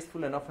 is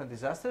wasteful and often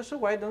disastrous. So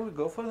why don't we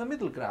go for the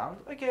middle ground?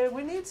 Okay,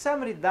 we need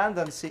some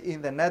redundancy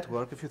in the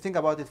network. If you think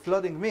about it,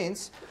 flooding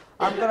means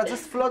I'm going to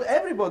just flood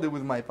everybody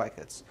with my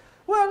packets.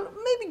 Well,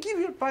 maybe give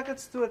your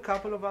packets to a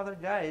couple of other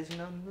guys. You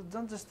know,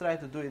 don't just try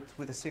to do it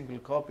with a single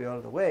copy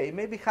all the way.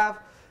 Maybe have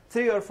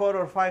 3 or 4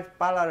 or 5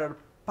 parallel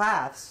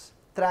paths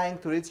trying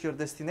to reach your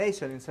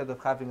destination instead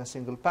of having a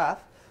single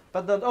path,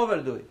 but don't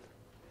overdo it.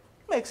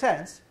 Makes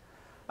sense.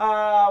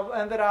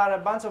 And there are a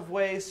bunch of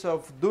ways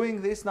of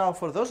doing this. Now,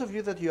 for those of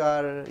you that you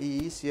are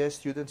ECS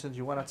students and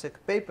you want to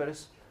check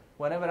papers,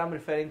 whenever I'm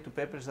referring to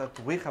papers that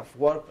we have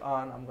worked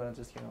on, I'm going to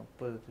just, you know,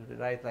 put it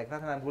right like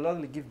that, and I will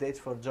only give dates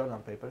for journal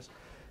papers.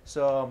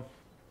 So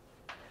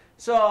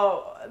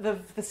the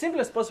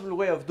simplest possible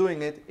way of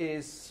doing it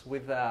is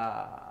with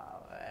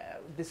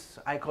this,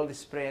 I call this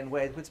spray and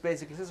wait, which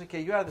basically says,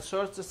 okay, you are the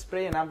source, just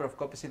spray a number of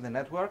copies in the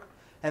network,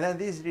 and then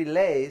these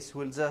relays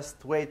will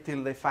just wait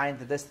till they find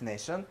the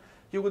destination.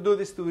 You would do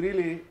this to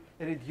really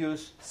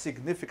reduce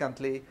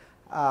significantly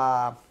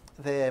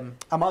the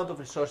amount of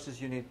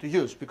resources you need to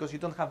use, because you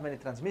don't have many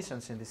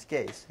transmissions in this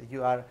case.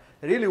 You are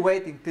really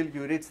waiting till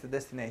you reach the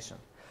destination.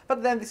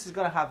 But then this is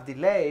going to have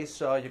delays,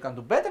 so you can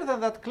do better than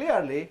that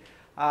clearly.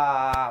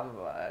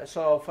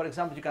 So, for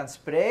example, you can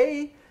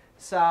spray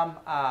some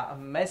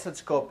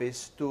message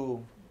copies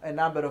to a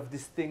number of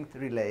distinct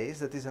relays,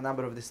 that is a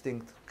number of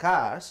distinct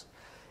cars,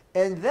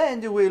 and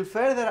then you will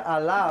further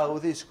allow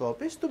these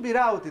copies to be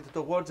routed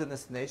towards a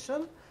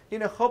destination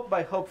in a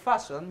hop-by-hop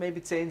fashion,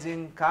 maybe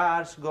changing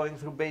cars, going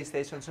through base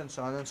stations, and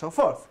so on and so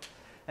forth.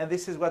 And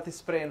this is what the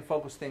spray and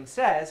focus thing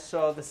says.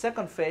 So the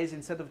second phase,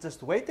 instead of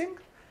just waiting,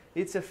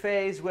 it's a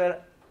phase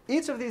where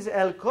each of these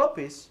L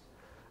copies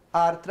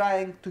are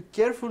trying to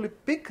carefully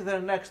pick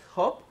their next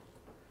hop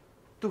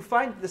to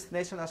find the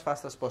destination as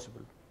fast as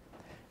possible.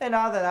 And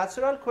now the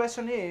natural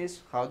question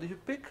is, how do you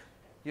pick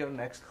your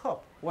next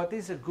hop? What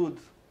is a good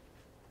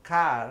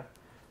car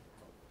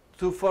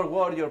to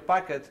forward your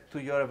packet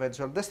to your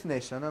eventual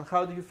destination, and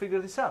how do you figure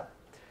this out?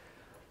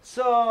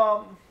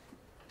 So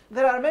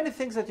there are many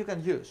things that you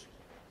can use.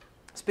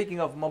 Speaking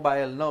of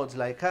mobile nodes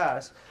like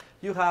cars,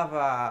 you have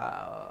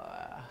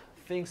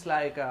things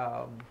like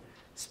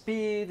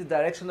speed,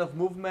 direction of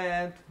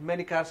movement.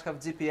 Many cars have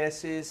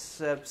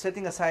GPSs.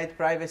 Setting aside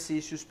privacy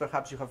issues,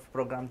 perhaps you have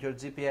programmed your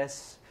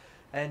GPS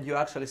and you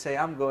actually say,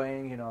 I'm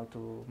going, you know,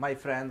 to my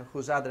friend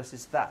whose address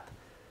is that.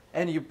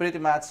 And you pretty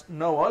much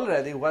know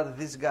already what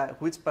this guy,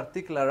 which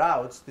particular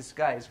routes this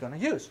guy is going to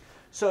use.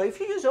 So if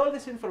you use all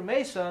this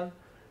information,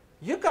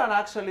 you can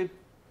actually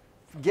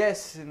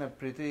guess in a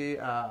pretty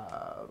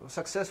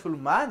successful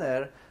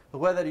manner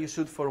whether you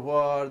should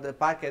forward a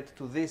packet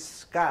to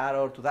this car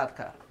or to that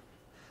car.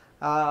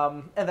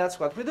 And that's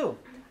what we do.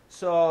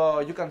 So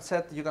you can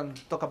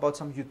talk about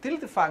some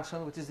utility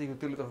function, which is the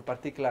utility of a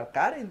particular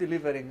car in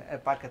delivering a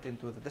packet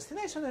into the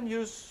destination, and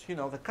use, you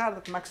know, the car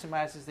that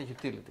maximizes the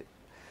utility.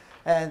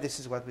 And this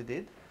is what we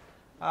did.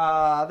 There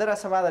are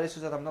some other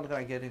issues that I'm not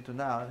going to get into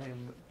now, I think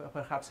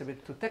perhaps a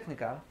bit too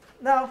technical.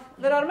 Now,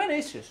 there are many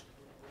issues.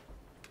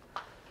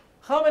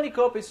 How many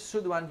copies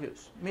should one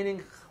use?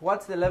 Meaning,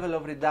 what's the level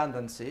of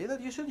redundancy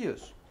that you should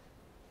use?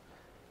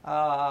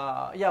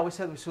 Yeah, we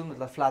said we shouldn't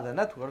flood the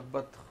network,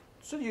 but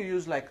should you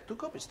use like 2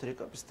 copies, 3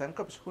 copies, 10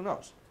 copies? Who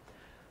knows?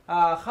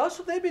 How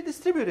should they be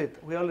distributed?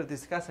 We already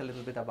discussed a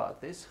little bit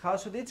about this. How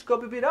should each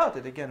copy be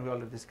routed? Again, we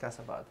already discussed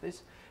about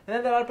this. And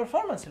then there are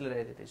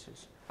performance-related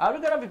issues. Are we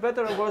going to be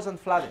better or worse than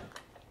flooding?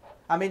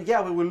 I mean,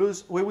 yeah,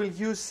 we will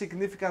use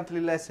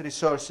significantly less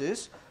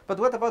resources, but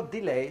what about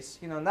delays?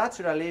 You know,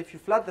 naturally, if you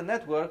flood the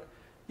network,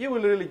 you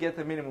will really get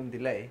a minimum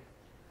delay.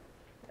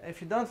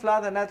 If you don't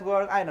flood the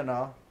network, I don't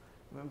know,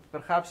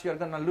 perhaps you're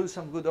going to lose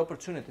some good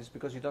opportunities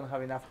because you don't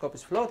have enough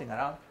copies floating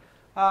around.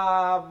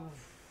 Are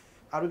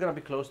we going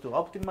to be close to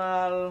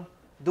optimal?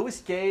 Do we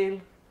scale?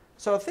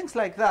 So things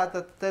like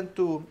that tend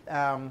to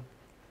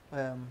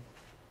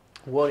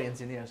worry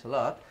engineers a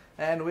lot.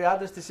 And we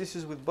address these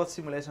issues with both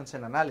simulations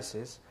and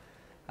analysis.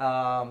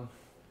 I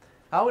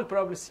will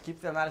probably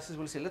skip the analysis.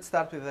 We'll see. Let's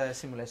start with the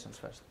simulations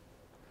first.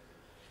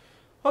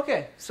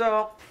 Okay,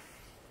 so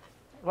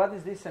what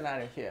is this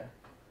scenario here?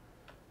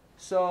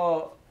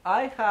 So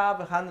I have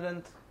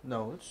 100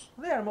 nodes.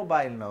 They are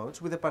mobile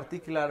nodes with a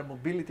particular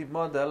mobility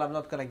model. I'm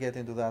not going to get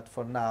into that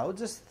for now.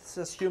 Just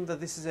assume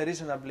that this is a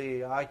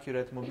reasonably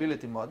accurate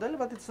mobility model,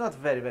 but it's not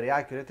very, very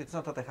accurate. It's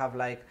not that I have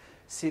like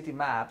city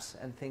maps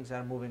and things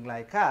are moving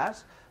like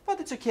cars,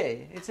 but it's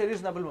okay. It's a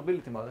reasonable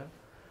mobility model.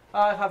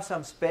 I have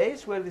some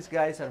space where these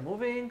guys are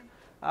moving.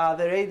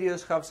 The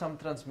radios have some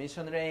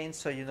transmission range,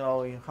 so you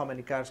know how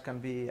many cars can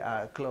be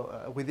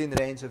within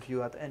range of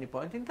you at any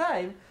point in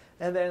time.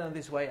 And then on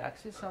this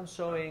y-axis, I'm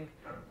showing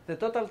the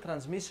total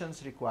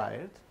transmissions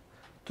required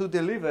to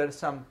deliver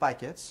some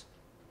packets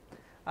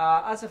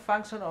as a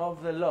function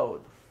of the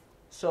load.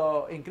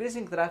 So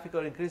increasing traffic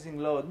or increasing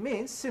load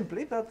means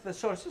simply that the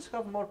sources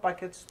have more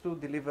packets to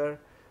deliver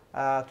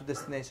to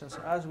destinations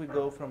as we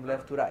go from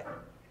left to right.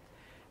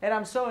 And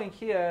I'm showing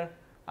here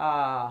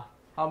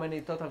how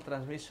many total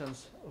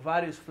transmissions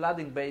various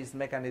flooding-based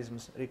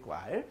mechanisms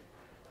require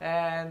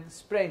and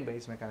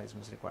spraying-based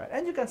mechanisms require.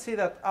 And you can see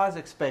that, as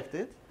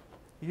expected,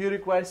 you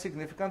require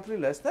significantly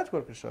less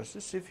network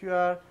resources if you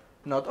are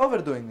not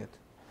overdoing it.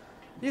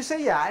 You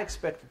say, yeah, I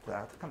expected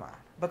that, come on.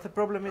 But the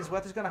problem is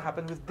what is going to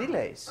happen with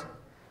delays.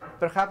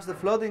 Perhaps the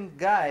flooding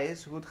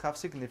guys would have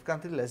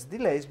significantly less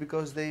delays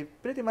because they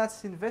pretty much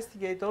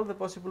investigate all the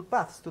possible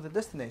paths to the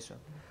destination.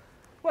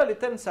 Well,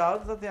 it turns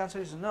out that the answer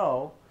is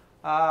no.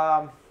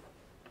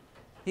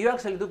 You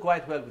actually do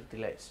quite well with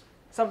delays.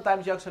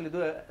 Sometimes you actually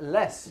do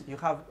less. You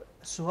have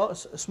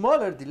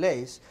smaller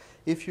delays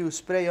if you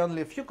spray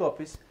only a few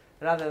copies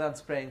rather than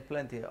spraying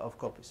plenty of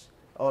copies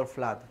or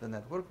flood the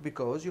network,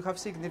 because you have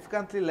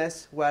significantly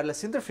less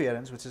wireless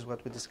interference, which is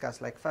what we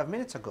discussed like 5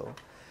 minutes ago,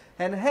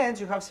 and hence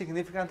you have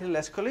significantly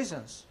less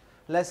collisions,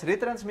 less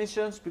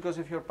retransmissions, because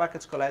if your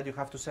packets collide you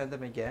have to send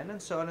them again,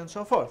 and so on and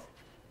so forth.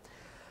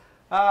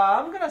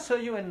 I'm going to show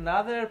you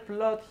another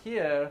plot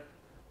here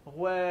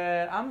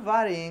where I'm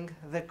varying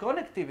the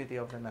connectivity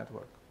of the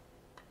network.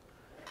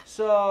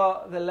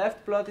 So the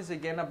left plot is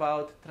again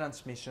about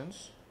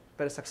transmissions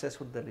per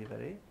successful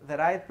delivery. The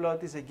right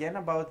plot is again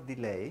about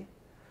delay.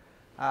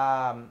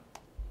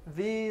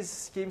 These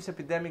schemes,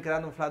 epidemic,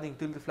 random flooding,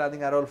 tilted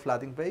flooding, are all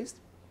flooding based.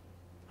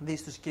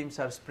 These two schemes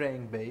are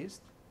spraying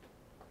based.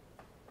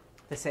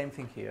 The same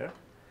thing here.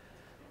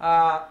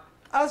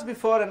 As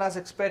before and as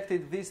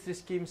expected, these three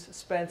schemes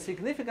spend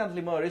significantly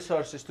more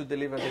resources to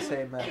deliver the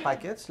same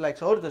packets,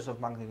 like orders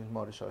of magnitude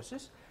more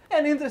resources.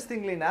 And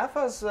interestingly enough,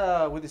 as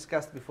we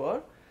discussed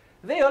before,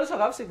 they also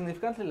have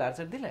significantly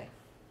larger delay.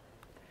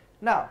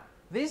 Now,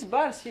 these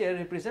bars here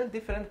represent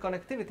different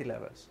connectivity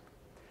levels.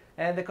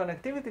 And the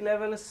connectivity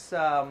levels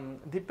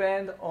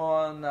depend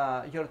on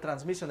your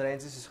transmission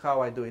range. This is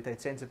how I do it. I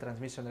change the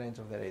transmission range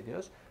of the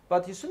radios.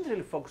 But you shouldn't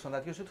really focus on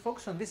that. You should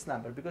focus on this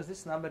number, because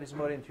this number is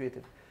more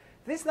intuitive.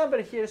 This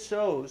number here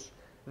shows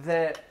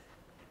the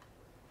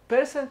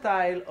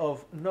percentile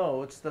of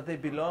nodes that they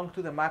belong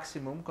to the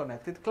maximum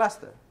connected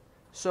cluster.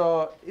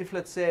 So if,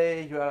 let's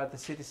say, you are at the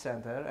city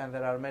center and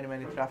there are many,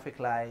 many traffic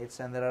lights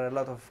and there are a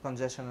lot of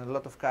congestion and a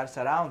lot of cars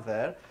around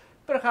there,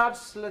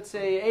 perhaps, let's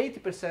say,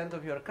 80%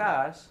 of your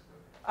cars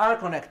are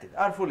connected,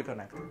 are fully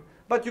connected.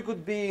 But you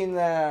could be in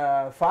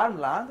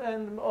farmland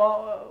and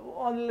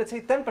only, let's say,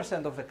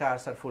 10% of the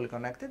cars are fully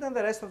connected and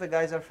the rest of the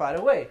guys are far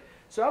away.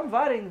 So I'm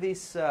varying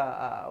this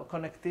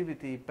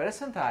connectivity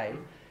percentile,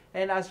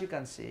 and as you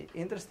can see,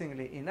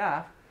 interestingly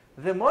enough,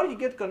 the more you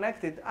get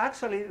connected,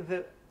 actually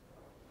the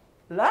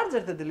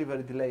larger the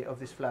delivery delay of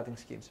these flooding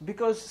schemes,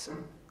 because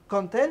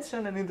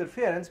contention and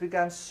interference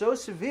becomes so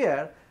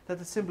severe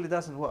that it simply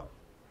doesn't work.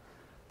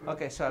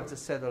 Okay, so I've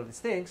just said all these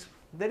things.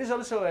 There is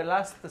also a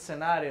last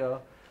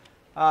scenario,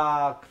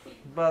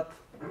 but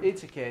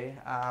it's okay.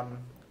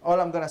 All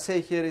I'm going to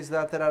say here is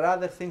that there are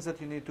other things that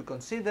you need to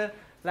consider,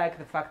 like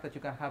the fact that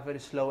you can have very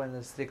slow and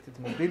restricted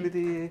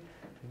mobility,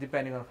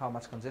 depending on how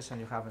much congestion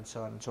you have and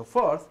so on and so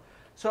forth.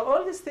 So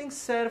all these things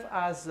serve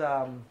as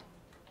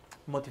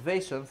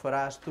motivation for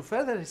us to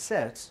further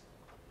research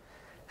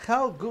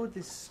how good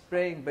these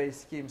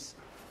spraying-based schemes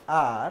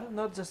are,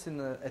 not just in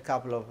a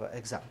couple of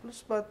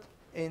examples, but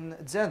in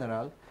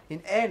general,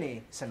 in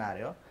any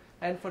scenario.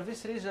 And for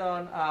this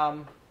reason,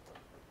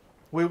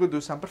 we will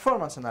do some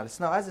performance analysis.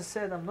 Now, as I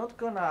said, I'm not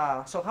going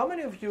to... So how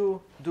many of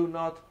you do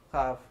not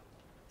have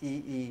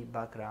EE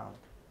background?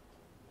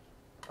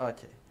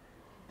 Okay.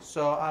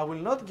 So I will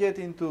not get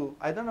into...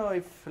 I don't know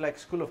if, like,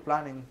 School of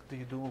Planning, do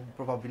you do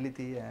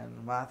probability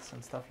and maths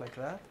and stuff like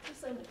that? To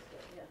some extent,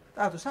 yeah.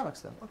 To some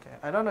extent, okay.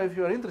 I don't know if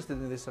you are interested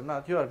in this or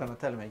not. You are going to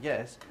tell me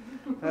yes.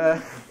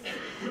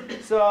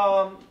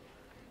 So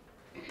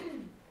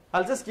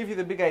I'll just give you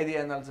the big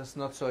idea and I'll just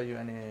not show you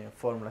any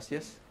formulas.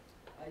 Yes?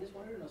 I just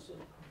wanted to know, so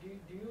do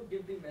you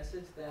give the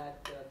message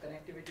that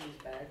connectivity is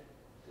bad?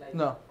 Like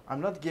No,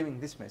 I'm not giving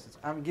this message.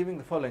 I'm giving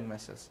the following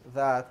message,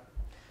 that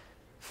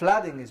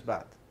flooding is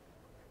bad.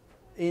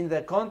 In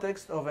the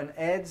context of an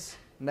edge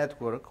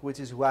network, which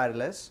is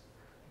wireless,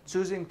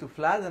 choosing to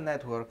flood a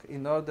network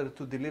in order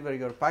to deliver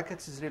your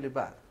packets is really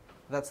bad.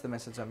 That's the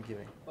message I'm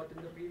giving. But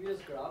in the previous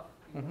graph,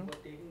 you were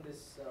taking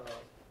this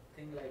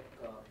thing like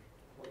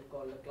what you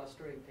call a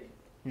clustering thing.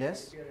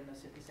 Yes? If you're in a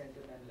city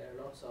center and there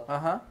are lots of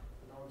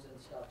nodes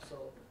and stuff.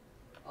 So,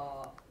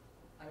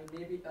 I mean,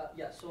 maybe,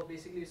 yeah, so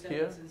basically you said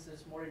that since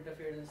there's more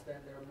interference, then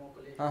there are more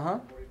collisions and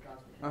more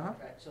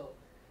transmission. Right? So,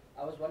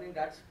 I was wondering,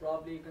 that's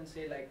probably, you can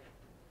say, like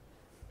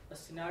a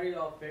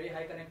scenario of very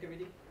high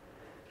connectivity.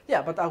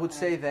 Yeah, but I would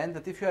say then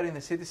that if you are in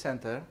the city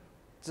center,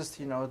 just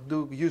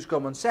use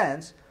common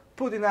sense,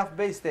 put enough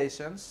base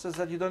stations so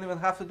that you don't even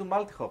have to do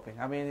multi-hopping.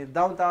 I mean, in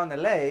downtown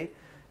LA,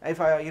 if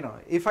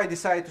I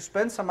decide to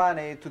spend some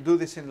money to do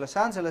this in Los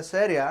Angeles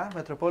area,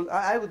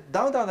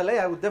 downtown LA,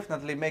 I would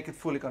definitely make it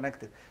fully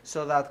connected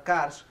so that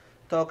cars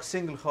talk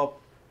single hop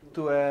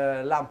to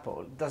a lamp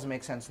pole. It doesn't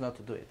make sense not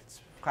to do it.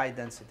 It's high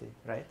density,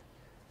 right?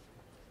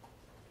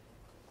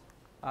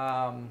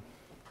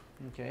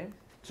 Okay,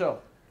 so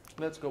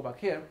let's go back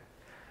here.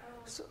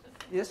 So,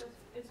 yes?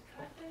 Is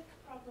traffic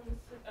problems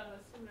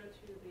similar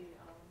to the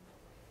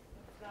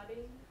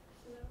flooding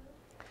scenario?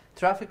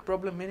 Traffic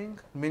problem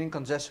meaning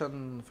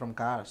congestion from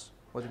cars.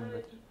 What do you mean by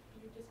that?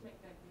 You just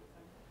make that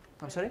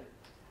example. I'm sorry?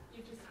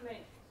 You just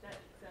make that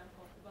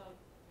example about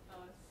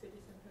city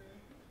center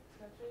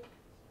traffic.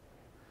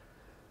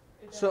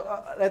 So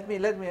let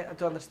me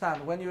to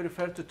understand. When you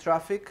refer to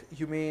traffic,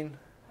 you mean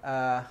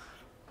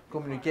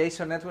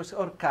communication networks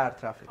or car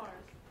traffic? Cars.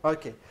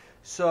 Okay.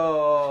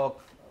 So,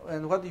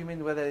 and what do you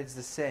mean whether it's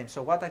the same?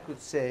 So what I could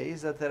say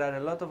is that there are a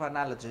lot of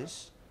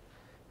analogies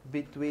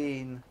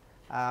between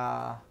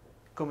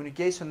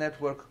communication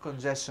network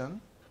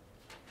congestion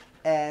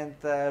and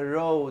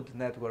road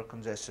network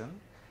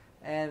congestion.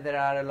 And there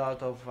are a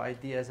lot of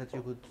ideas that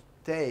you could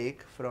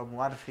take from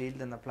one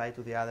field and apply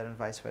to the other and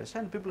vice versa.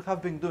 And people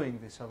have been doing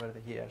this over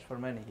the years, for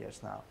many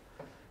years now.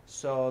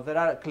 So there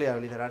are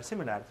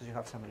similarities. You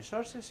have some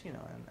resources,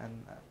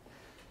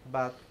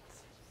 but.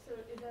 So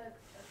is that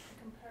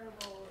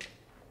comparable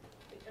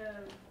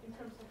in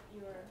terms of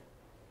your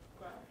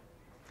graph?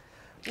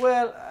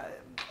 Well,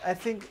 I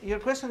think your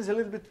question is a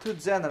little bit too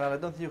general. I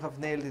don't think you have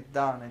nailed it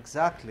down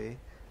exactly.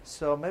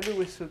 So maybe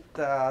we should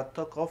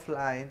talk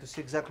offline to see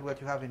exactly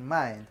what you have in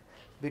mind,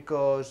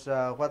 because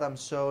what I'm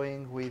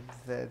showing with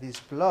these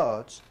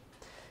plots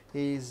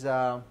is,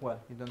 well,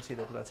 you don't see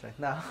the plots right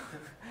now,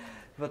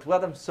 but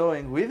what I'm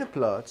showing with the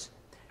plots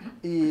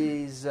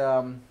is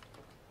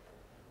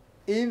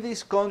in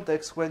this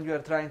context when you are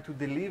trying to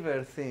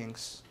deliver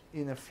things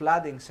in a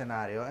flooding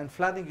scenario, and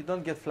flooding, you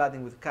don't get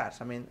flooding with cars.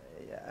 I mean,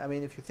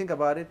 if you think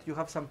about it, you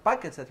have some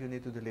packets that you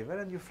need to deliver,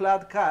 and you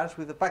flood cars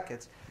with the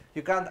packets.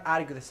 You can't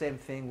argue the same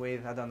thing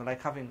with,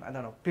 like having,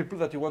 people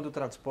that you want to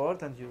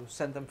transport, and you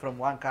send them from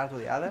one car to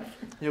the other.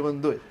 You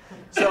won't do it.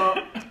 So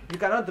you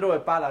cannot draw a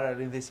parallel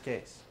in this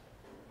case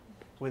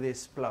with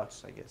these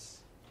plots, I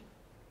guess.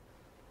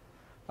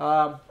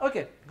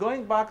 Okay,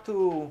 going back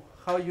to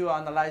how you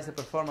analyze the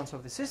performance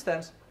of the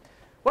systems,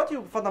 what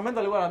you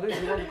fundamentally want to do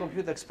is you want to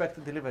compute the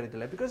expected delivery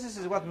delay, because this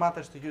is what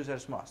matters to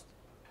users most.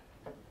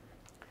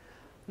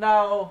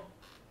 Now,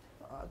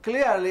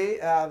 clearly,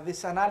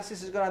 this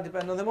analysis is going to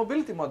depend on the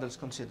mobility models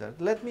considered.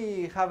 Let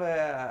me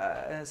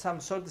have some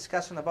short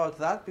discussion about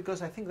that,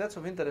 because I think that's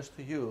of interest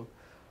to you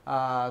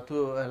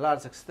to a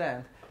large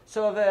extent.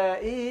 So the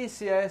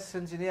EECS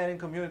engineering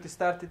community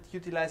started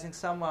utilizing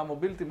some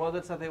mobility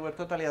models that they were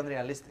totally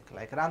unrealistic,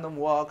 like random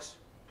walks.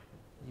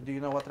 Do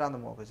you know what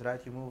random walk is,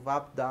 right? You move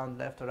up, down,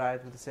 left, or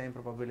right with the same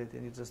probability,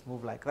 and you just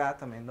move like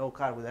that. I mean, no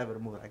car would ever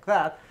move like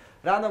that.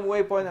 Random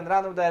waypoint and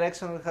random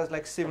direction has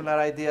like similar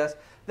ideas.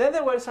 Then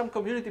there were some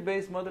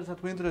community-based models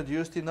that we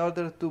introduced in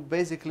order to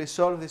basically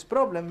solve this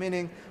problem,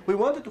 meaning we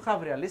wanted to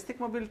have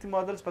realistic mobility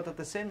models, but at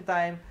the same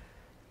time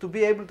to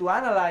be able to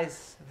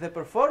analyze the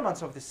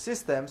performance of the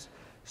systems.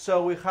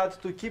 So we had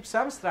to keep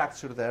some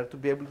structure there to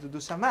be able to do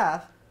some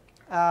math.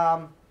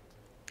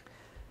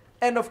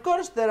 And of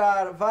course, there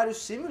are various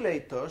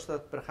simulators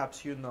that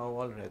perhaps you know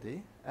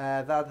already,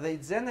 that they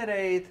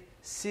generate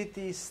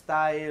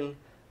city-style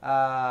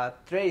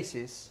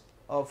traces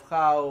of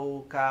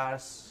how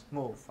cars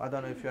move. I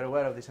don't know if you're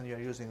aware of this and you're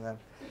using them.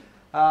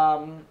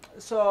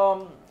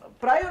 So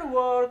prior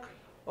work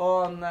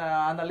on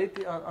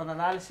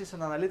analysis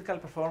and analytical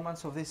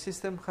performance of this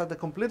system had a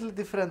completely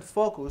different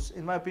focus.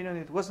 In my opinion,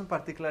 it wasn't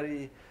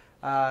particularly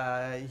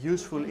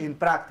useful in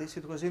practice.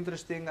 It was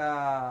interesting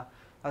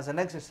as an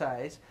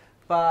exercise,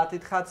 but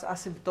it had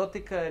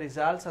asymptotic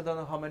results. I don't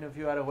know how many of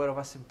you are aware of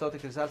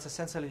asymptotic results.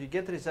 Essentially, you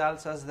get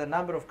results as the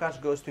number of cars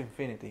goes to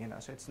infinity.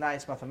 So it's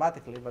nice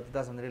mathematically, but it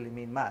doesn't really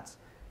mean much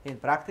in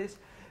practice.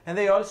 And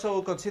they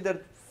also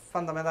considered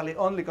fundamentally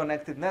only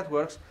connected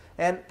networks.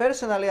 And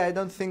personally, I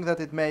don't think that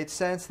it made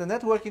sense. The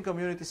networking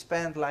community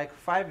spent like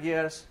 5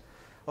 years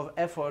of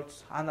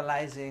efforts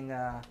analyzing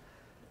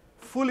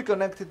fully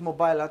connected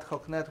mobile ad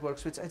hoc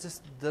networks, which I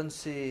just don't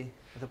see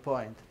the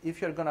point.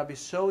 If you're going to be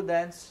so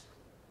dense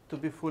to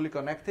be fully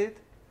connected,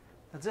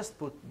 just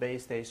put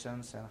base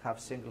stations and have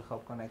single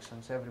hop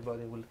connections.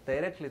 Everybody will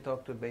directly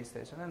talk to a base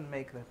station and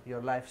make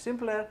your life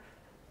simpler.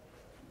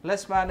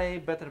 Less money,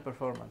 better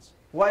performance.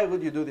 Why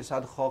would you do this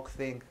ad hoc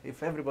thing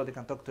if everybody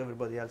can talk to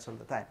everybody else all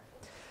the time?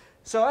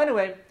 So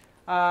anyway,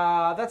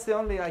 that's the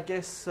only, I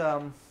guess,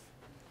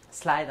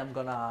 slide I'm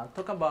going to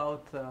talk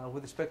about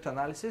with respect to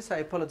analysis. I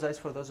apologize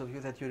for those of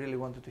you that you really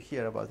wanted to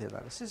hear about the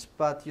analysis,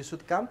 but you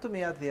should come to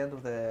me at the end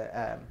of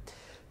the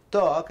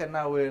talk, and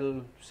I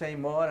will say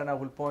more, and I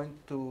will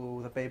point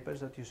to the papers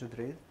that you should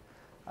read.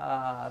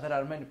 There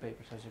are many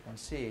papers, as you can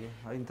see,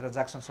 in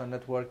transactions on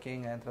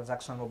networking and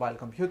transaction mobile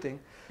computing.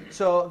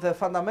 So the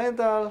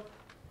fundamental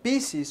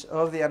pieces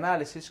of the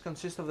analysis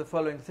consist of the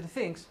following 3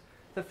 things.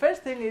 The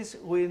first thing is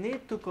we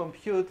need to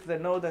compute the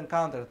node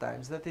encounter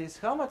times. That is,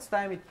 how much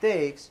time it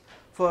takes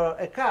for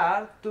a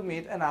car to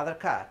meet another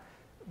car.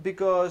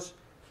 Because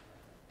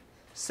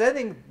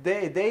sending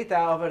data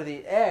over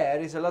the air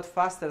is a lot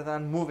faster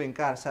than moving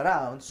cars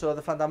around. So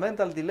the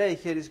fundamental delay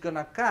here is going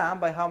to come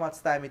by how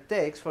much time it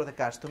takes for the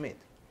cars to meet.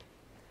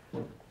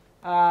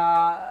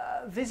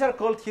 These are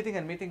called hitting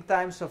and meeting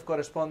times of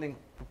corresponding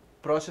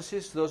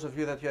processes. Those of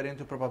you that you are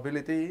into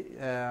probability,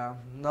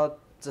 not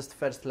just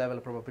first level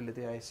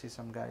probability, I see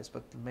some guys,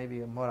 but maybe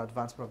more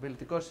advanced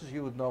probability courses,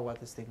 you would know what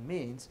this thing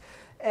means.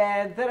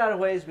 And there are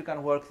ways we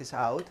can work this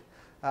out.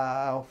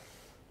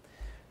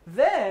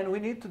 Then we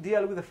need to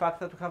deal with the fact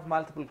that we have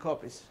multiple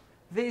copies.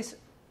 This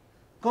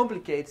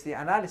complicates the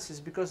analysis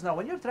because now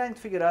when you're trying to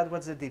figure out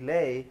what's the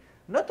delay,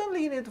 not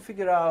only you need to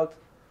figure out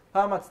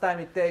how much time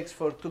it takes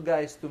for 2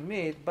 guys to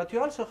meet, but you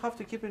also have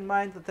to keep in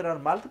mind that there are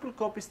multiple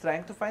copies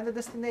trying to find a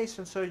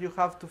destination, so you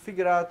have to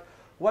figure out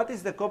what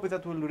is the copy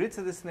that will reach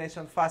the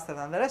destination faster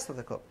than the rest of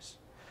the copies.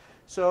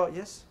 So,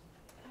 yes?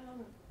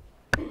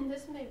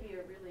 This may be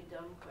a really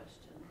dumb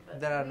question, but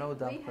there are no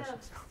dumb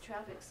questions. We have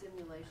traffic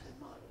simulation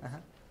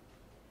models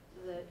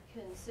that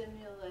can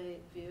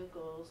simulate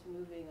vehicles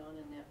moving on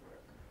a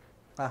network.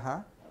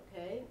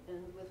 Okay?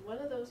 And with one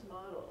of those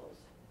models,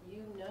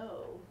 you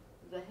know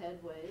the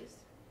headways,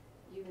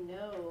 you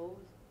know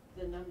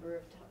the number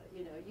of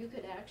you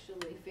could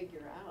actually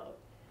figure out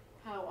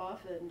how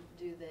often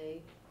do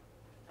they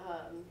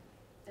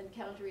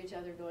encounter each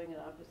other going in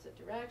opposite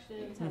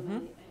directions, how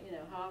many,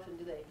 how often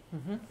do they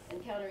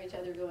encounter each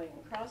other going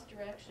in cross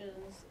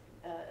directions,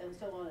 and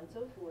so on and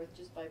so forth,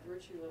 just by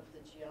virtue of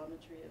the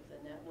geometry of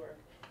the network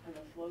and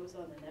the flows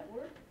on the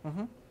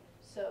network.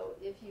 So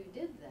if you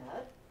did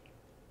that,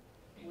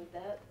 would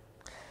that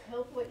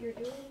help what you're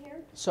doing here?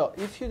 So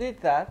if you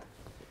did that,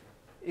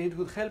 it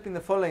would help in the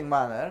following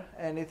manner,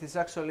 and it is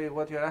actually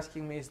what you're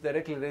asking me is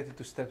directly related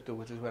to step 2,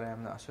 which is where I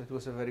am now, so it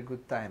was a very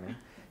good timing.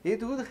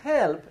 It would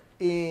help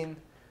in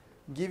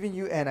giving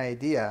you an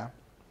idea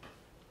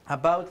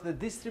about the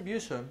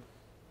distribution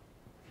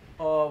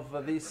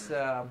of these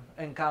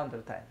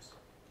encounter times.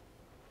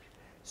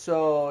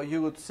 So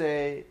you would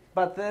say,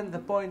 but then the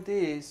point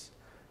is,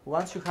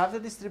 once you have the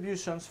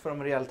distributions from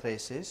real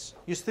traces,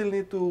 you still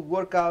need to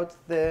work out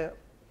the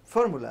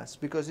formulas,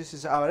 because this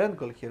is our end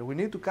goal here. We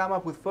need to come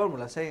up with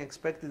formulas saying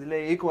expected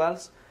delay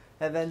equals,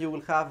 and then you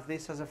will have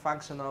this as a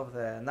function of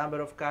the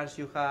number of cars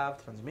you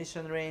have,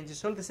 transmission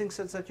ranges, all the things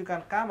such that you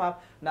can come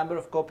up, number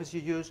of copies you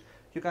use,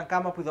 you can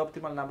come up with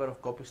optimal number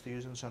of copies to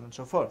use, and so on and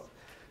so forth.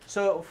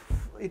 So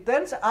it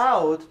turns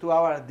out, to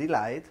our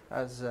delight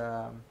as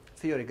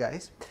theory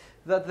guys,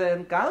 that the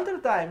encounter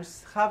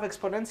times have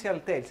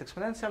exponential tails.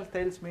 Exponential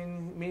tails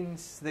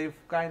means they've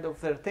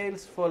their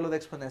tails follow the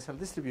exponential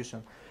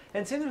distribution.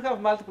 And since we have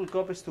multiple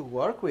copies to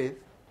work with,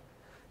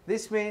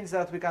 this means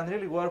that we can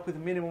really work with a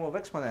minimum of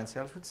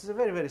exponentials, which is a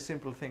very, very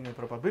simple thing in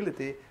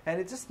probability, and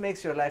it just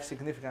makes your life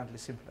significantly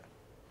simpler.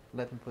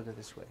 Let me put it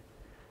this way,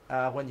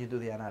 when you do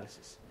the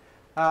analysis.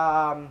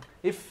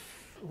 If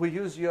we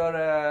use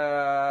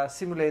your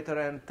simulator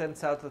and it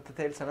turns out that the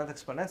tails are not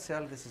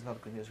exponential, this is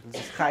not good news. We'll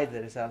just hide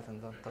the result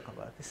and don't talk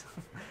about this.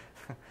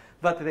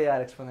 But they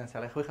are exponential.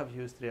 Like we have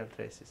used real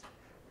traces.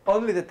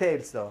 Only the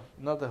tails, though,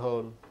 not the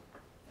whole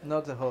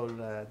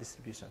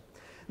distribution.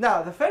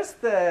 Now, the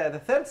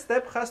third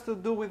step has to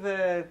do with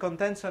the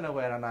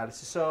contention-aware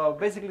analysis. So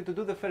basically, to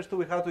do the first 2,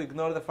 we have to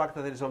ignore the fact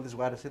that there is all this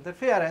wireless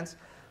interference.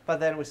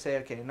 But then we say,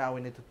 okay, now we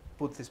need to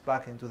put this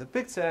back into the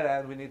picture,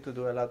 and we need to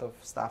do a lot of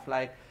stuff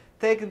like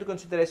take into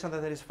consideration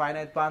that there is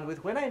finite bandwidth.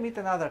 When I meet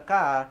another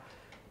car,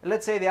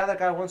 let's say the other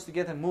car wants to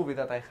get a movie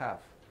that I have.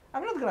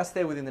 I'm not going to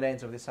stay within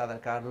range of this other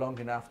car long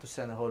enough to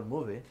send a whole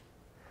movie.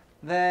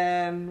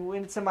 Then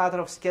it's a matter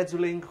of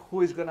scheduling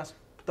who is going to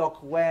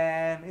talk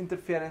when,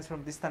 interference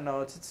from distant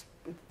nodes.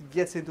 It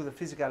gets into the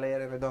physical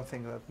area, and I don't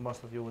think that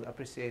most of you would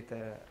appreciate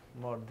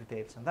more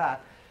details on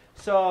that.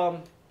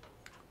 So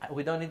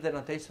we don't need the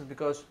notation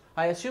because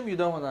I assume you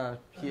don't want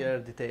to hear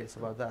details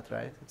about that,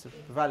 right? It's a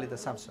valid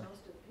assumption.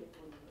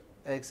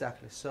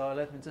 Exactly. So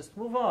let me just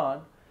move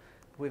on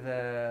with,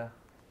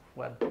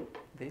 well,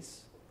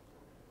 this.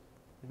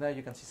 Now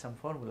you can see some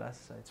formulas,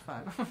 so it's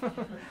fine.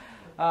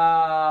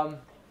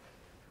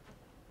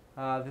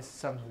 This is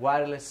some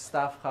wireless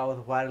stuff, how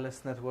the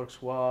wireless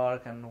networks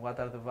work, and what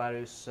are the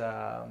various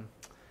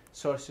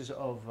sources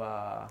of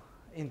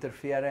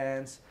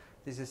interference.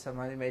 This is some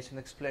animation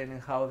explaining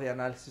how the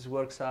analysis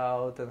works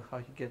out and how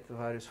you get the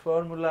various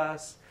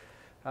formulas,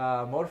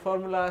 more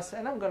formulas,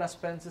 and I'm going to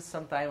spend just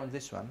some time on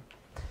this one.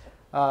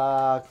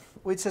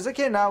 Which says,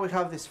 okay, now we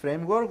have this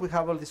framework, we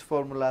have all these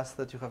formulas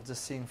that you have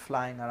just seen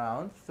flying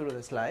around through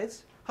the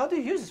slides. How do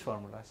you use these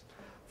formulas?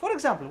 For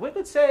example, we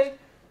could say,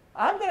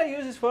 I'm going to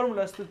use these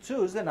formulas to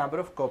choose the number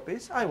of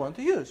copies I want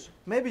to use.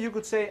 Maybe you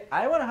could say,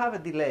 I want to have a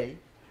delay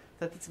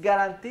that it's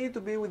guaranteed to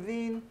be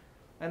within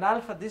an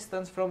alpha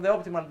distance from the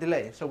optimal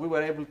delay. So we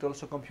were able to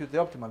also compute the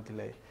optimal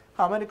delay.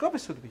 How many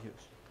copies should we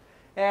use?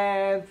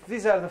 And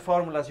these are the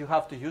formulas you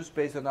have to use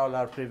based on all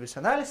our previous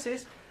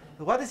analysis.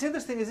 What is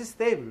interesting is this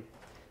table.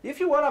 If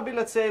you want to be,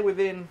 let's say,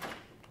 within,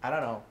 I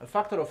don't know, a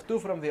factor of 2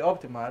 from the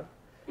optimal,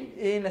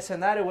 in a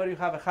scenario where you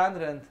have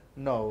 100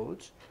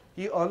 nodes,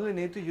 you only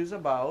need to use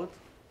about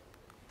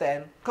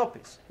 10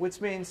 copies,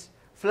 which means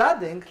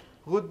flooding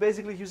would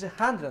basically use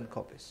 100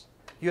 copies.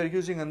 You are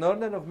using an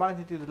order of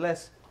magnitude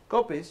less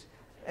copies,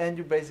 and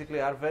you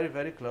basically are very,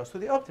 very close to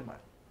the optimal.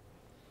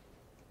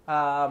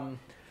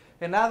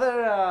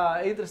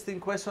 Another interesting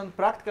question,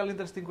 practical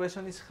interesting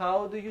question, is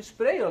how do you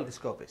spray all these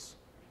copies?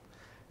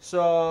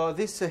 So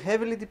this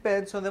heavily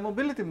depends on the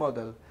mobility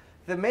model.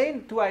 The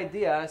main two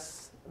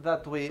ideas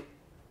that we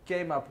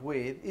came up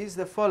with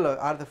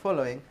are the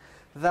following.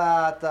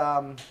 That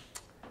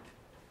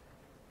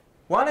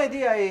one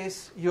idea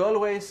is you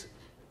always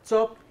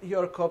chop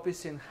your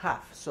copies in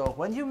half. So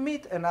when you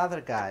meet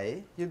another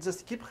guy, you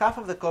just keep half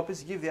of the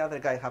copies, give the other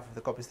guy half of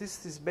the copies.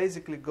 This is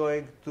basically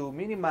going to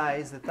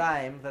minimize the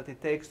time that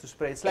it takes to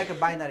spray. It's like a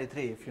binary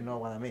tree, if you know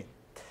what I mean.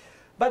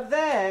 But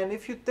then,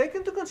 if you take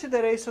into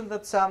consideration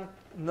that some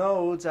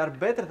nodes are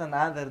better than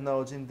other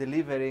nodes in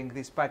delivering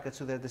these packets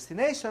to their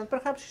destination,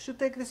 perhaps you should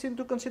take this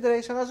into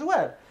consideration as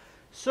well.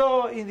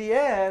 So in the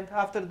end,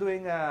 after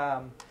doing,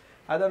 I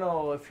don't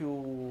know if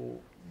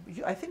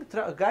I think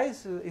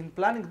guys in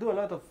planning do a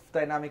lot of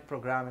dynamic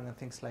programming and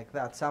things like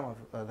that, some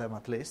of them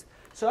at least.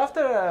 So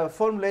after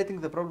formulating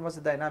the problem as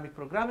a dynamic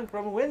programming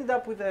problem, we ended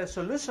up with a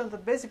solution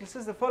that basically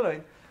says the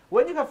following.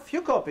 When you have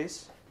few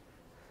copies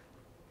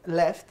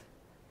left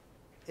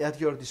at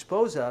your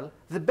disposal,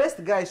 the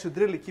best guy should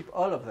really keep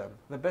all of them.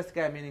 The best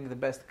guy meaning the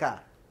best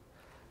car.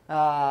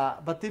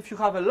 But if you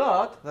have a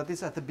lot that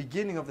is at the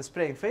beginning of the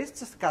spraying phase,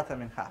 just cut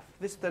them in half.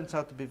 This turns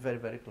out to be very,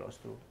 very close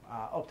to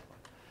optimal.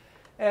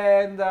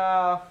 And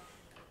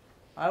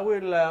I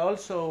will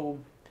also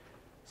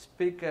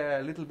speak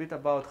a little bit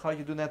about how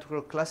you do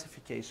network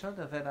classification,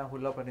 and then I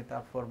will open it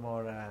up for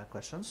more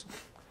questions.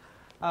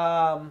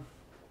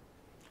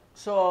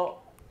 So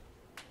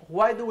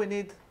why do we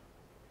need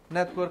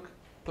network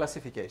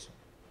classification?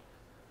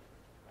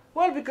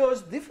 Well,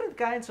 because different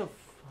kinds of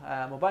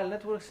mobile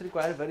networks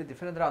require very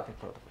different routing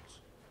protocols.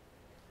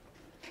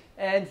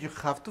 And you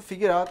have to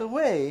figure out a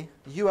way,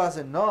 you as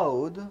a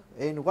node,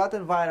 in what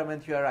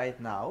environment you are right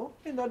now,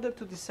 in order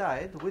to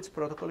decide which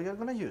protocol you are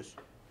going to use.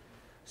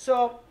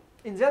 So,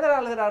 in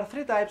general, there are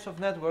 3 types of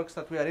networks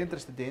that we are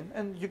interested in.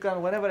 And you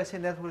can, whenever I say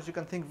networks, you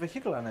can think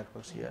vehicular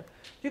networks here.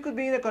 You could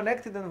be in a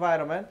connected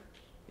environment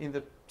in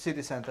the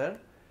city center.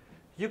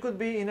 You could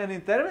be in an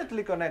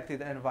intermittently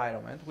connected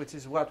environment, which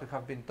is what we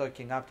have been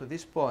talking up to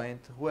this point,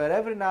 where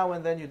every now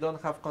and then you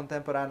don't have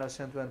contemporaneous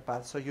end-to-end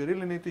paths, so you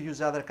really need to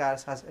use other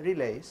cars as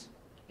relays.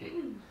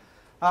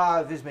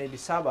 These may be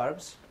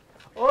suburbs.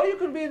 Or you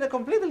could be in a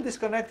completely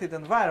disconnected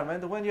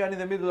environment when you are in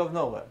the middle of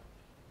nowhere.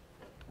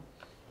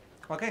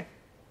 Okay?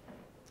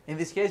 In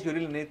this case, you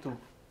really need to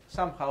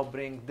somehow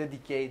bring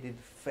dedicated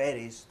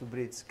ferries to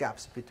bridge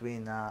gaps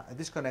between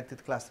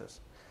disconnected clusters.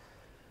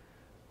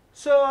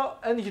 So,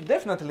 and you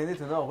definitely need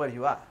to know where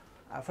you are.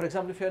 For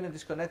example, if you're in a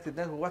disconnected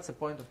network, what's the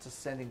point of just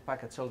sending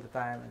packets all the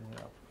time? And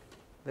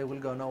they will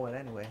go nowhere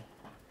anyway.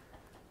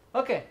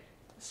 Okay,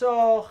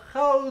 so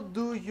how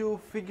do you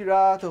figure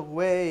out a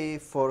way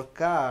for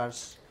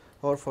cars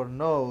or for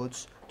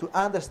nodes to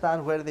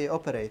understand where they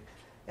operate?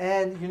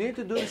 And you need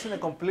to do this in a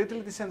completely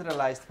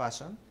decentralized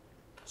fashion.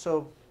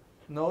 So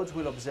nodes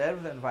will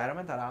observe the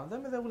environment around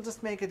them, and they will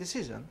just make a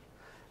decision.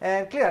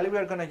 And clearly, we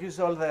are going to use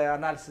all the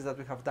analysis that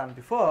we have done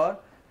before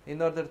in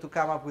order to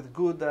come up with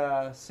good,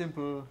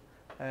 simple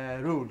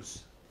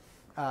rules.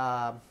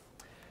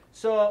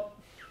 So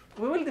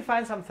we will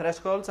define some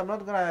thresholds. I'm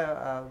not going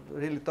to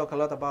really talk a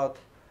lot about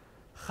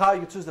how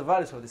you choose the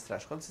values of these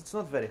thresholds. It's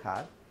not very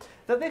hard.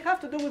 That they have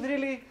to do with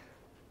really,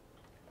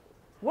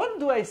 when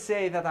do I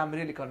say that I'm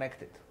really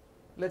connected?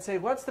 Let's say,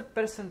 what's the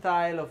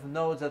percentile of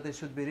nodes that they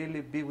should really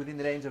be within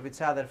range of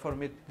each other for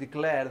me to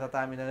declare that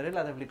I'm in a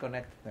relatively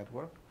connected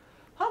network?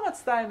 How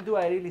much time do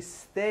I really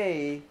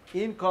stay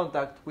in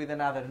contact with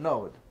another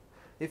node?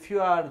 If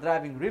you are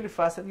driving really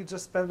fast and you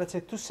just spend, let's say,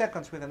 2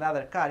 seconds with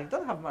another car, you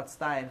don't have much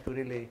time to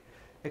really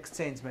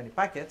exchange many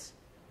packets.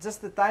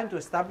 just the time to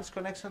establish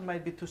connection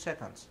might be 2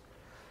 seconds.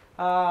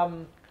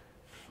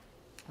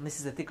 This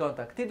is the T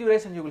contact. T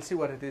duration, you will see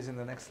what it is in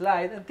the next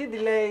slide. And T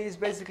delay is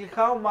basically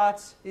how much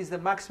is the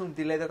maximum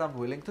delay that I'm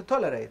willing to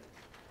tolerate.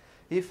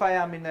 If I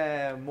am in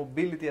a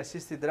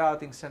mobility-assisted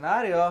routing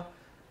scenario,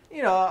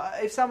 you know,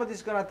 if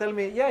somebody's going to tell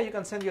me, yeah, you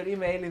can send your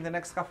email in the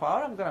next half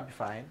hour, I'm going to be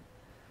fine.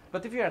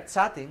 But if you are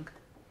chatting,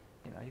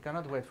 you know, you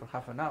cannot wait for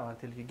half an hour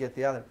until you get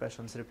the other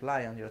person's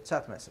reply on your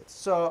chat message.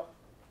 So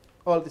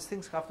all these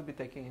things have to be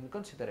taken into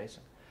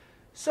consideration.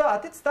 So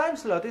at its time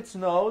slot, each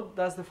node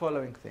does the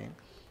following thing.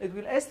 It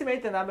will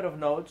estimate the number of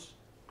nodes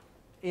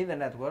in the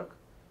network.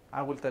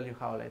 I will tell you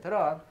how later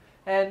on.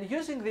 And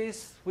using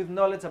this with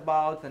knowledge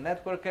about the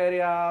network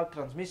area,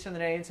 transmission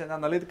range, and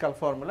analytical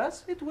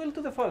formulas, it will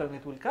do the following.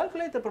 It will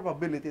calculate the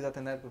probability that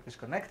the network is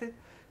connected,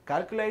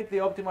 calculate the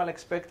optimal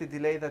expected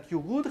delay that you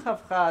would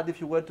have had if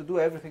you were to do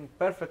everything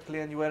perfectly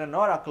and you were an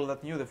oracle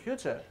that knew the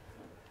future.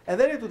 And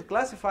then it would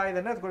classify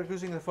the network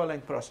using the following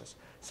process.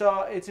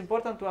 So it's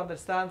important to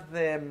understand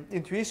the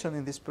intuition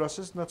in this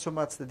process, not so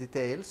much the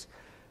details.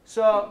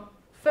 So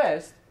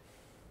first,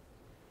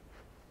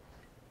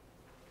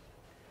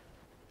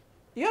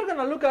 you're going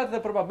to look at the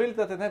probability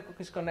that the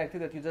network is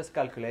connected that you just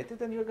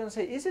calculated, and you're going to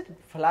say, is it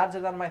larger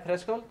than my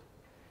threshold?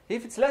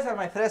 If it's less than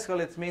my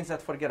threshold, it means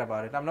that forget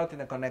about it. I'm not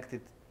in a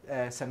connected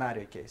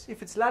scenario case.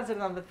 If it's larger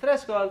than the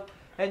threshold,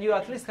 and you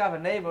at least have a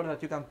neighbor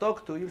that you can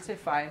talk to, you'll say,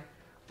 fine,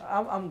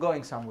 I'm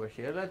going somewhere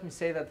here. Let me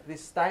say that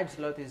this time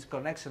slot is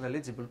connection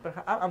eligible.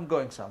 I'm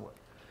going somewhere.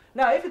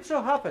 Now, if it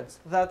so happens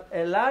that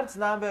a large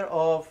number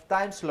of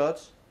time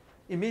slots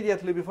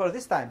immediately before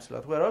this time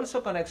slot were also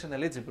connection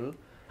eligible,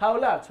 how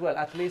large? Well,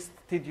 at least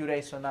T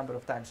duration number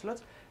of time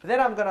slots. Then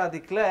I'm going to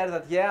declare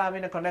that, yeah, I'm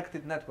in a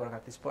connected network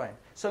at this point.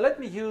 So let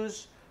me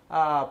use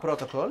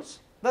protocols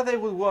that they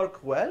will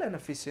work well and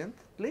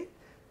efficiently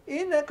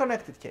in a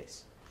connected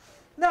case.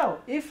 Now,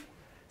 if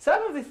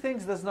some of these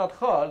things does not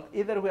hold,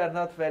 either we are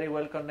not very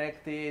well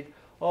connected,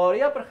 or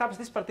yeah, perhaps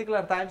this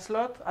particular time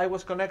slot I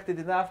was connected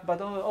enough, but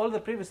all the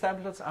previous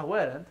time slots I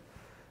weren't,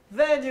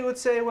 then you would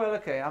say, well,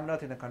 okay, I'm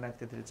not in a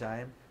connected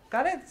regime.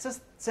 Can I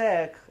just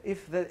check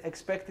if the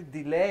expected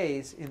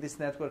delays in this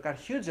network are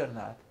huge or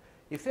not?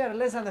 If they are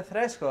less than the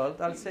threshold,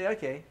 I'll say,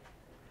 okay,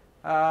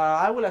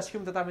 I will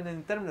assume that I'm in an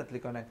intermittently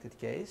connected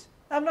case.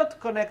 I'm not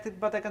connected,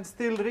 but I can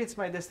still reach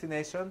my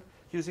destination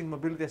using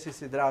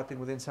mobility-assisted routing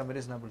within some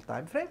reasonable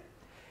time frame.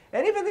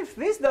 And even if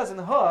this doesn't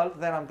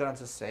hold, then I'm going to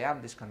just say I'm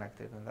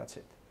disconnected, and that's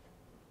it.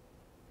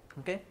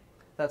 Okay?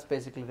 That's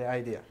basically the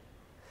idea.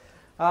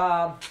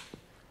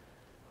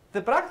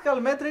 The practical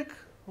metric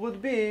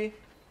would be,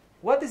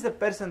 what is the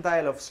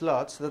percentile of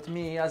slots that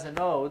me as a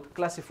node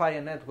classify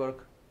a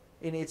network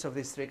in each of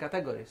these 3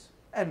 categories?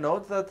 And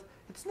note that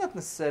it's not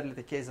necessarily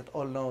the case that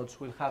all nodes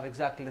will have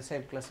exactly the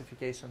same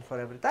classification for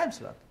every time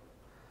slot.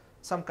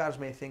 Some cars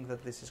may think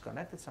that this is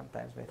connected,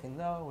 sometimes may think,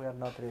 no, we are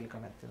not really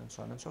connected, and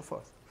so on and so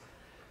forth.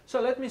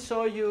 So let me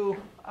show you,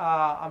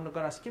 I'm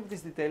going to skip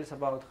these details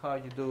about how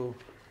you do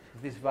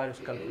these various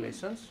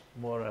calculations,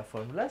 more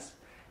formulas,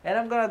 and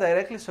I'm going to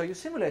directly show you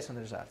simulation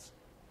results,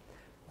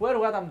 where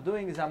what I'm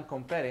doing is I'm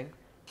comparing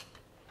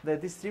the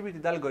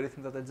distributed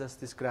algorithm that I just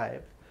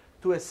described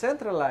to a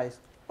centralized,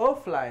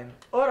 offline,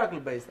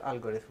 Oracle-based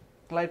algorithm.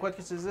 Like what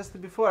you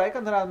suggested before, I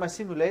can run my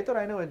simulator,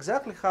 I know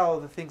exactly how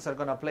the things are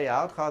going to play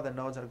out, how the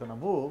nodes are going to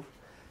move,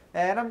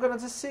 and I'm going to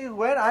just see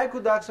when I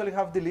could actually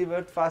have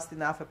delivered fast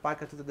enough a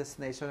packet to the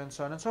destination, and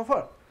so on and so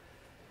forth.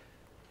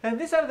 And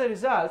these are the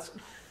results,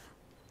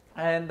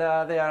 and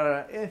they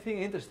are, I think,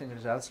 interesting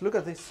results. Look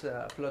at this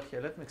plot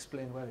here. Let me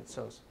explain what it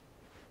shows.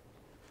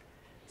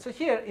 So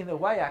here in the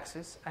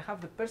y-axis, I have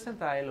the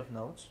percentile of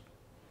nodes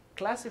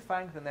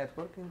classifying the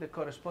network in the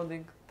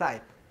corresponding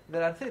type.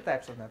 There are 3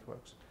 types of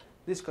networks: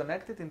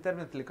 disconnected,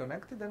 intermittently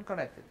connected, and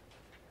connected.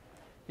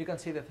 You can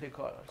see the 3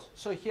 colors.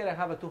 So here I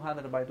have a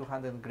 200 by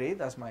 200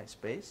 grid as my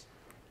space.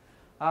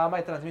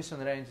 My transmission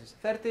range is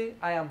 30.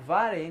 I am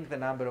varying the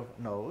number of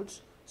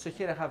nodes. So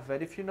here I have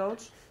very few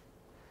nodes.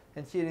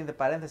 And here in the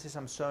parentheses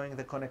I'm showing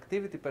the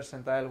connectivity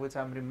percentile, which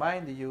I'm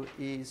reminding you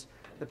is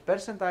the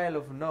percentile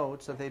of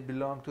nodes that they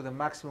belong to the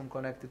maximum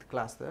connected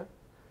cluster.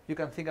 You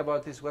can think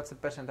about this, what's the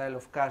percentile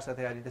of cars that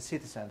they are in the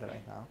city center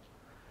right now.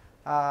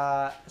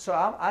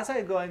 As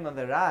I'm going on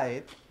the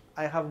right,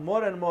 I have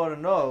more and more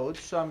nodes,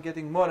 so I'm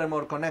getting more and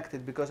more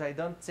connected because I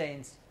don't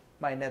change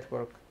my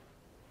network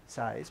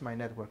size, my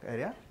network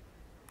area.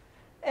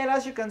 And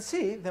as you can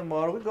see, the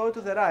more we go to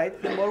the right,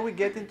 the more we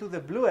get into the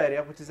blue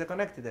area, which is the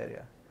connected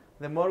area.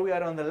 The more we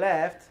are on the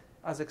left,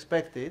 as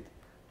expected,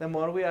 the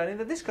more we are in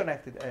the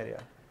disconnected area.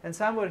 And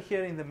somewhere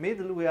here in the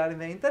middle, we are in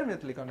the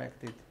intermittently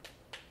connected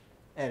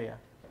area.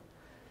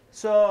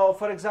 So,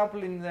 for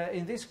example,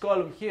 in this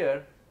column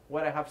here,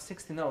 where I have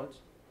 60 nodes,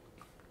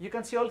 you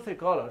can see all 3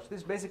 colors.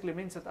 This basically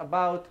means that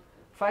about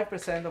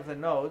 5% of the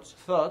nodes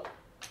thought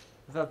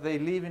that they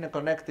live in a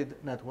connected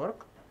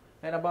network,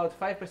 and about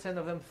 5%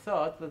 of them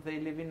thought that they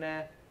live in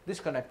a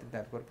disconnected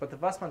network. But the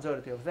vast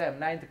majority of them,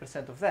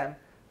 90% of them,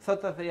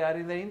 thought that they are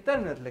in the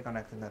intermittently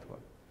connected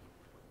network.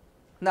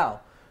 Now,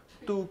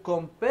 to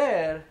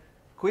compare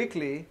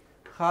quickly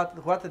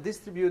what the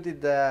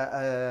distributed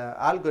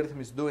algorithm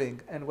is doing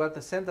and what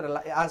the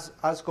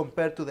as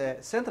compared to the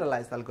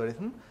centralized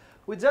algorithm,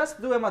 we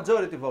just do a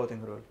majority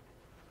voting rule.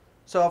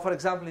 So, for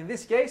example, in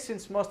this case,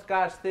 since most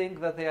cars think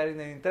that they are in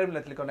an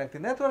intermittently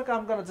connected network,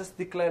 I'm going to just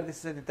declare this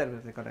is an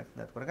intermittently connected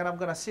network. And I'm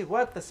going to see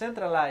what the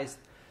centralized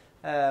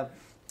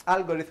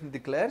algorithm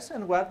declares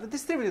and what the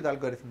distributed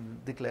algorithm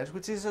declares,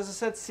 which is, as I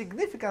said,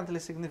 significantly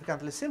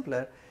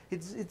simpler.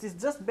 It is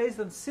just based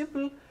on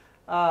simple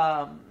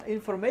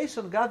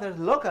information gathered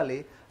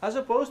locally, as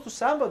opposed to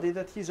somebody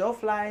that is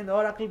offline,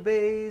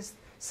 Oracle-based,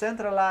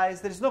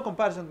 centralized. There is no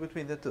comparison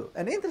between the two.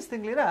 And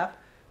interestingly enough,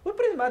 we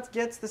pretty much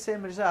get the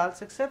same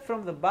results, except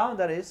from the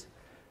boundaries.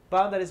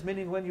 Boundaries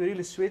meaning when you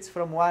really switch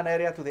from one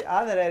area to the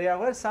other area,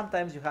 where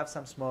sometimes you have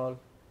some small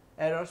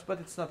errors, but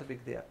it's not a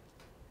big deal.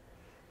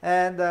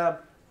 And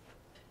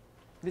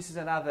this is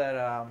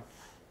another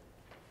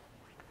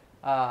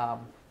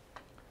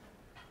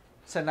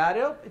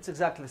scenario. It's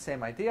exactly the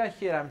same idea.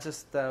 Here I'm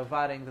just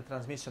varying the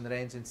transmission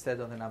range instead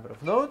of the number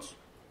of nodes,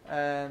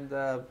 and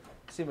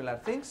similar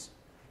things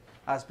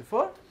as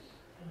before.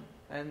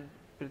 And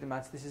pretty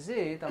much this is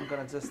it. I'm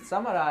going to just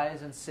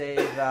summarize and say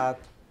that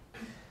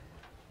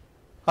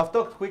I've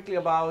talked quickly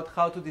about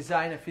how to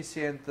design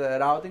efficient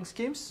routing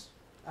schemes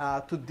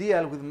to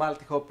deal with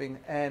multi-hopping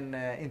and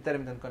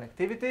intermittent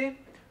connectivity,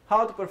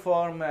 how to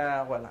perform,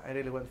 well, I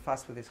really went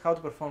fast with this, how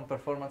to perform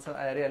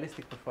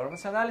realistic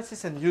performance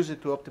analysis and use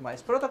it to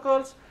optimize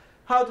protocols,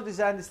 how to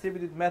design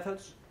distributed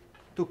methods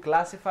to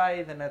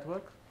classify the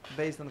network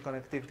based on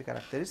connectivity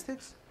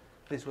characteristics.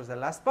 This was the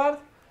last part.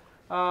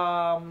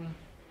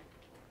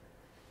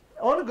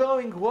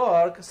 Ongoing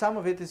work, some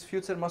of it is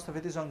future, most of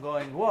it is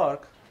ongoing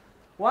work.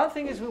 One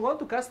thing is we want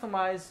to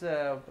customize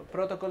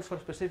protocols for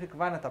specific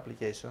VANET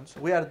applications.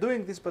 We are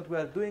doing this, but we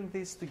are doing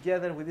this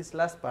together with this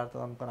last part that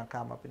I'm going to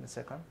come up in a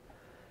second.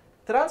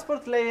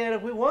 Transport layer,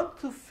 we want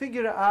to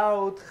figure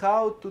out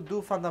how to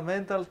do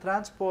fundamental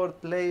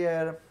transport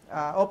layer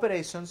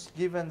operations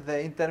given the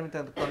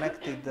intermittent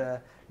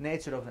connected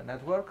nature of the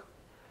network.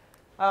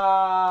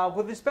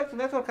 With respect to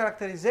network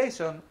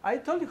characterization, I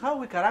told you how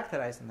we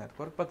characterize the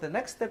network, but the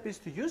next step is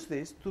to use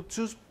this to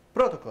choose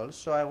protocols.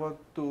 So I want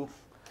to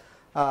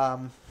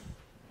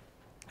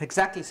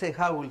exactly say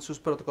how we'll choose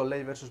protocol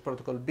A versus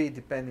protocol B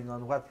depending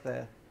on what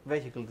the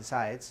vehicle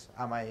decides.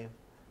 Am I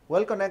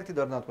well connected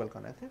or not well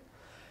connected?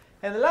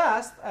 And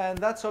last, and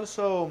that's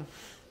also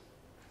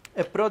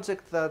a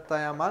project that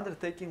I am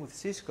undertaking with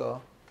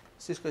Cisco.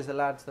 Cisco is the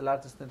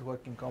largest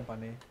networking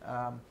company.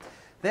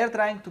 They're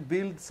trying to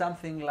build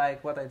something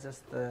like what I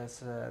just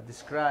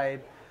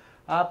described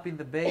up in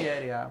the Bay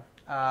Area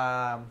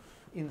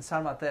in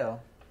San Mateo.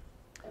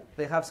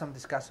 They have some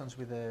discussions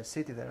with the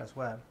city there as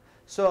well.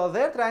 So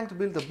they're trying to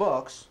build a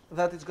box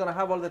that is going to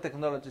have all the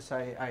technologies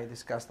I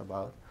discussed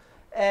about.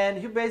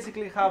 And you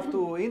basically have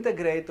to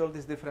integrate all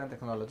these different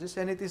technologies.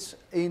 And it is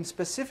in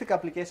specific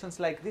applications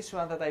like this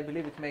one that I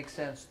believe it makes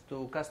sense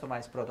to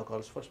customize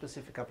protocols for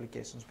specific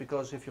applications.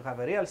 Because if you have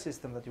a real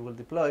system that you will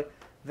deploy,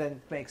 then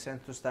it makes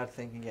sense to start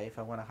thinking, yeah, if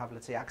I want to have,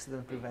 let's say,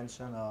 accident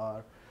prevention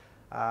or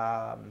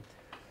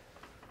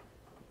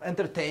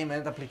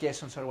entertainment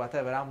applications or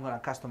whatever, I'm going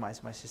to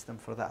customize my system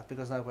for that.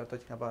 Because now we're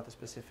talking about a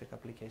specific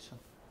application.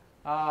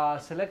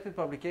 Selected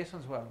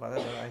publications, well,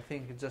 whatever. I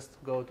think you just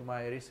go to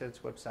my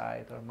research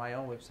website or my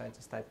own website,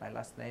 just type my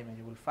last name and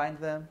you will find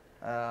them,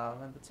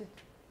 and that's it.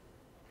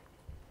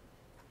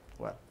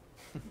 Well,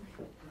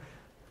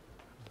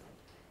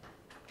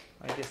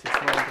 I guess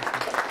it's more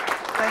interesting.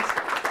 Thanks.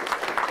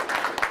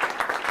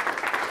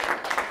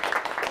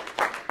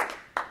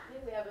 Okay,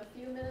 we have a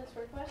few minutes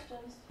for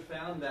questions. We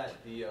found that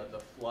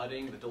the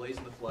flooding, the delays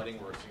in the flooding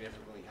were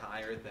significantly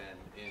higher than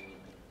in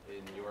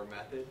your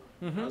method.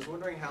 I was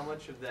wondering how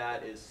much of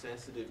that is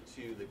sensitive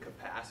to the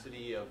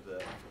capacity of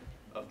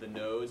the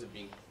nodes of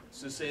being.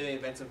 So say they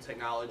invent some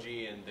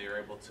technology and they're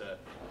able to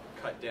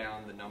cut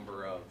down the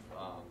number of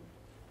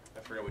I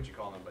forget what you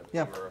call them, but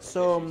yeah. number of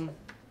So issues.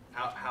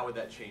 How would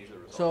that change the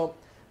results? So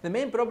the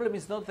main problem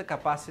is not the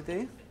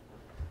capacity,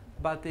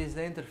 but is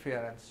the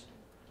interference.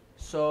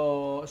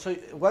 So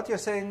what you're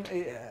saying,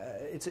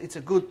 it's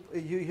a good.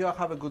 You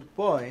have a good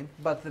point,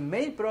 but the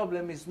main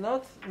problem is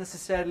not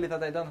necessarily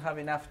that I don't have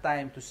enough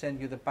time to send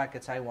you the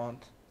packets I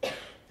want,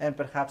 and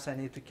perhaps I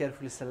need to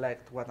carefully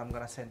select what I'm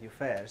going to send you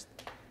first.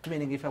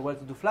 Meaning, if I were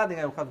to do flooding,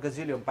 I would have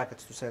gazillion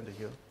packets to send to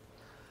you.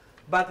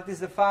 But it is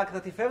the fact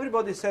that if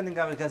everybody is sending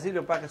a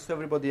gazillion packets to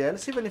everybody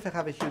else, even if I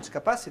have a huge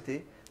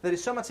capacity, there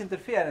is so much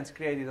interference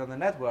created on the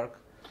network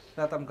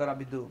that I'm going to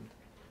be doomed.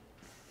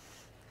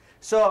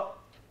 So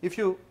if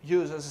you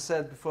use, as I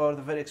said before,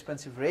 the very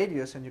expensive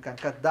radios and you can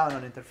cut down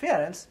on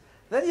interference,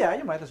 then yeah,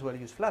 you might as well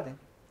use flooding.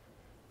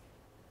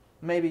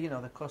 Maybe,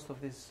 the cost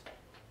of this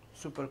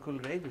super cool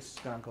radios is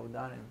going to go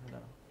down in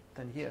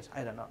 10 years.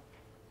 I don't know,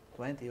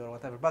 20 or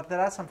whatever. But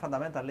there are some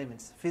fundamental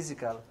limits,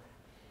 physical,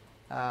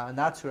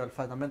 natural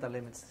fundamental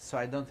limits. So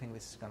I don't think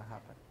this is going to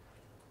happen.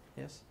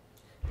 Yes?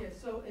 Yes,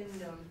 so in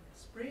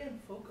spray and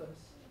focus,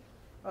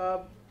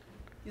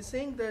 you're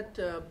saying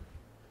that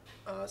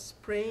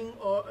spraying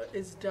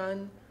is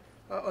done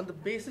on the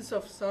basis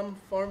of some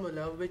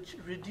formula which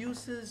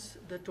reduces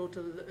the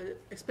total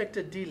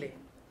expected delay.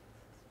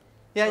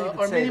 Yeah, you could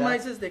or say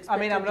minimizes that. the expected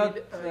I mean, I'm not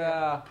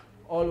delay.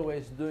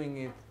 always doing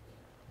it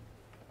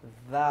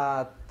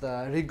that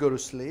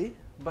rigorously,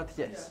 but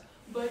yes.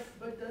 Yeah.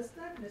 But does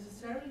that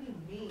necessarily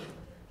mean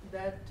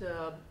that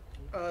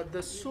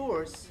the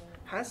source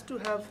has to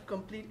have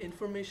complete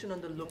information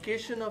on the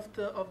location of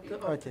the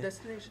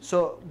destination?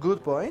 So,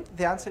 good point.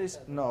 The answer is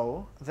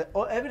no.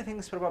 Everything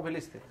is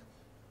probabilistic.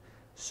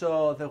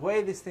 So the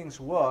way these things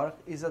work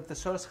is that the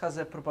source has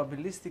a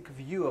probabilistic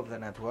view of the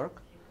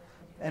network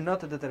and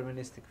not a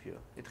deterministic view.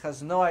 It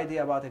has no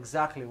idea about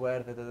exactly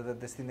where the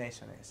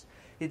destination is.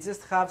 It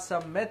just has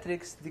some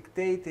metrics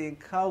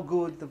dictating how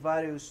good the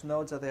various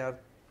nodes that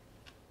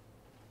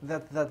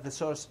the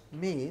source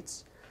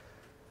meets,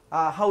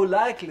 how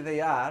likely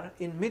they are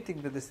in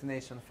meeting the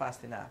destination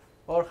fast enough,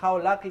 or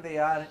how likely they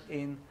are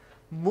in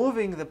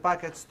moving the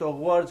packets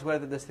towards where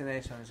the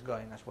destination is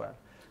going as well.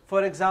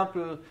 For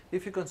example,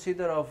 if you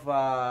consider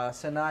of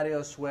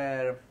scenarios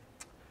where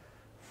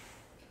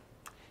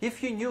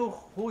if you knew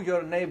who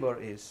your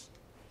neighbor is,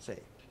 say,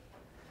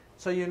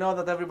 so you know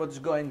that everybody's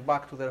going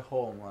back to their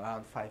home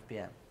around 5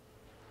 p.m.,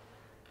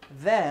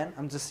 then,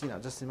 I'm just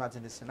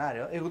imagine this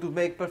scenario, it would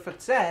make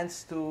perfect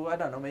sense to, I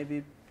don't know,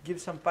 maybe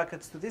give some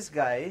packets to this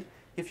guy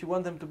if you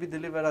want them to be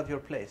delivered at your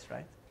place,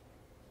 right?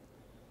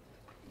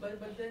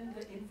 But then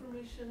the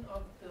information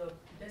of the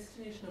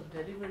destination of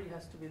delivery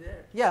has to be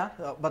there. Yeah,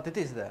 but it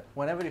is there.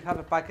 Whenever you have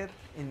a packet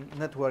in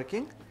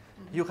networking,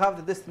 you have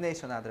the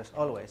destination address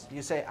always.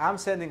 You say, I'm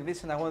sending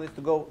this and I want it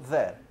to go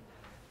there.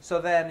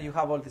 So then you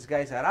have all these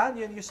guys around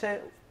you and you say,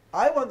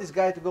 I want this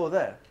guy to go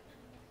there.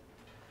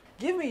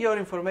 Give me your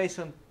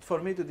information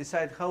for me to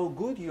decide how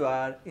good you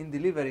are in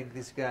delivering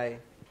this guy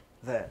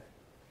there.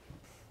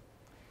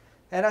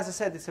 And as I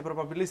said, it's a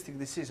probabilistic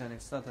decision.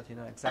 It's not that you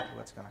know exactly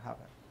what's going to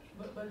happen.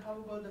 But how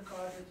about the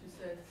car that you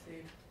said,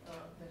 say,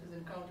 that has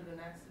encountered an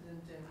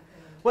accident?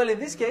 Well, in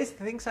this case,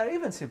 things are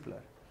even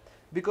simpler,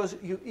 because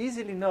you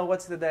easily know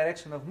what's the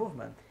direction of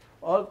movement.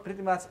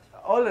 Pretty much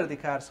all of the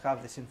cars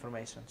have this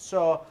information.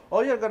 So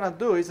all you're going to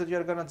do is that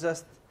you're going to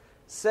just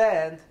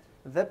send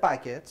the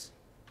packets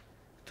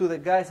to the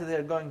guys that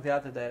are going the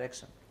other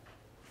direction.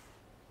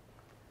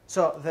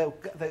 So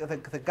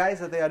the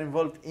guys that they are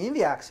involved in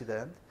the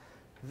accident,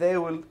 they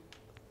will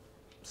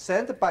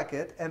send the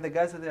packet, and the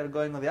guys that they are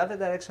going on the other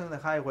direction of the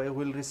highway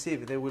will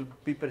receive it. They will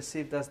be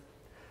perceived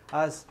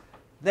as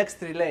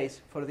next relays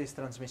for this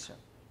transmission.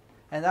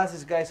 And as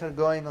these guys are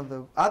going on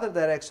the other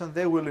direction,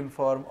 they will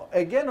inform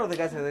again all the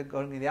guys that are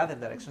going in the other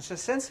direction. So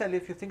essentially,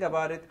 if you think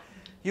about it,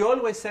 you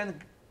always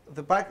send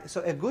the packet.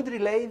 So a good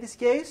relay in this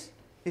case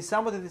is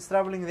somebody that's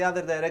traveling the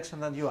other direction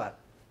than you are.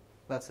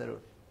 That's the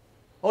rule.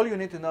 All you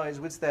need to know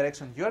is which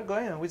direction you are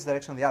going and which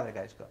direction the other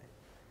guy is going.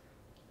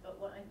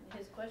 But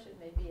his question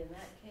may be, in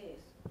that case,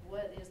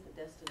 what is the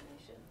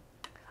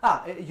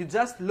destination? You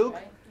just look.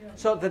 Right? Yeah.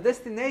 So the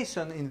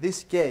destination in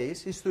this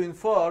case is to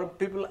inform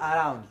people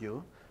around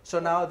you. So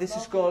now this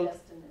is called.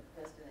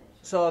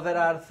 So there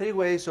are three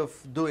ways of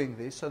doing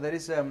this. So there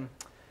is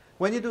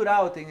when you do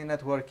routing in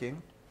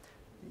networking,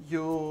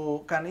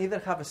 you can either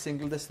have a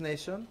single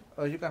destination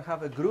or you can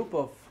have a group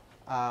of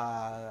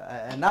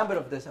a number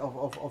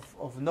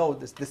of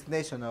nodes,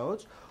 destination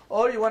nodes,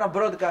 or you want to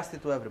broadcast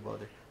it to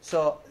everybody.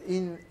 So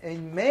in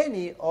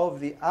many of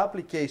the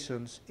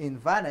applications in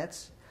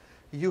VANETs,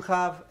 you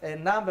have a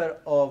number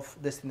of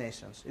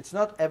destinations. It's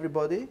not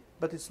everybody,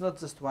 but it's not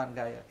just one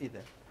guy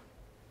either.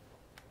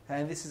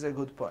 And this is a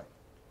good point.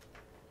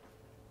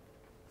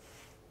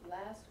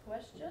 Last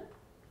question?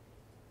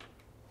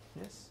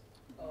 Yes?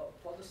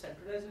 For the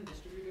centralized and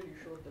distributed, you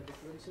showed the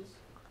differences.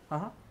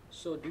 Uh-huh.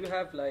 So do you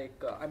have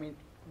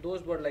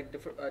those were like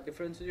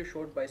differences you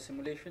showed by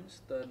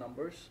simulations, the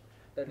numbers,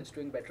 that it's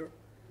doing better?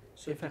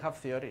 So if I have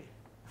theory.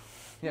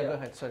 Yeah, go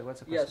ahead. Sorry, what's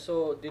the question? Yeah,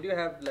 so did you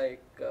have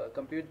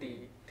compute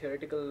the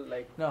theoretical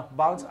No,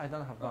 bounds, I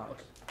don't have bounds.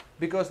 Okay.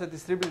 Because the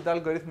distributed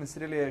algorithm is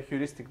really a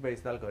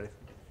heuristic-based algorithm.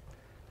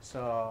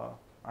 So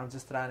I'm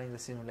just running the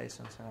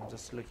simulations and I'm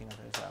just looking at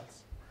the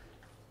results.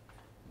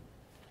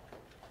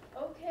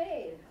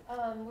 Okay,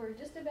 we're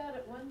just about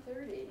at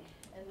 1:30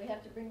 and we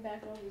have to bring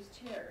back all these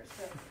chairs.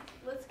 So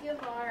let's give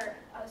our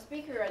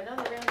speaker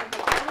another round of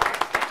applause.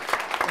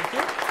 Thank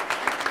you.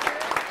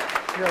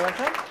 You're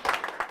welcome.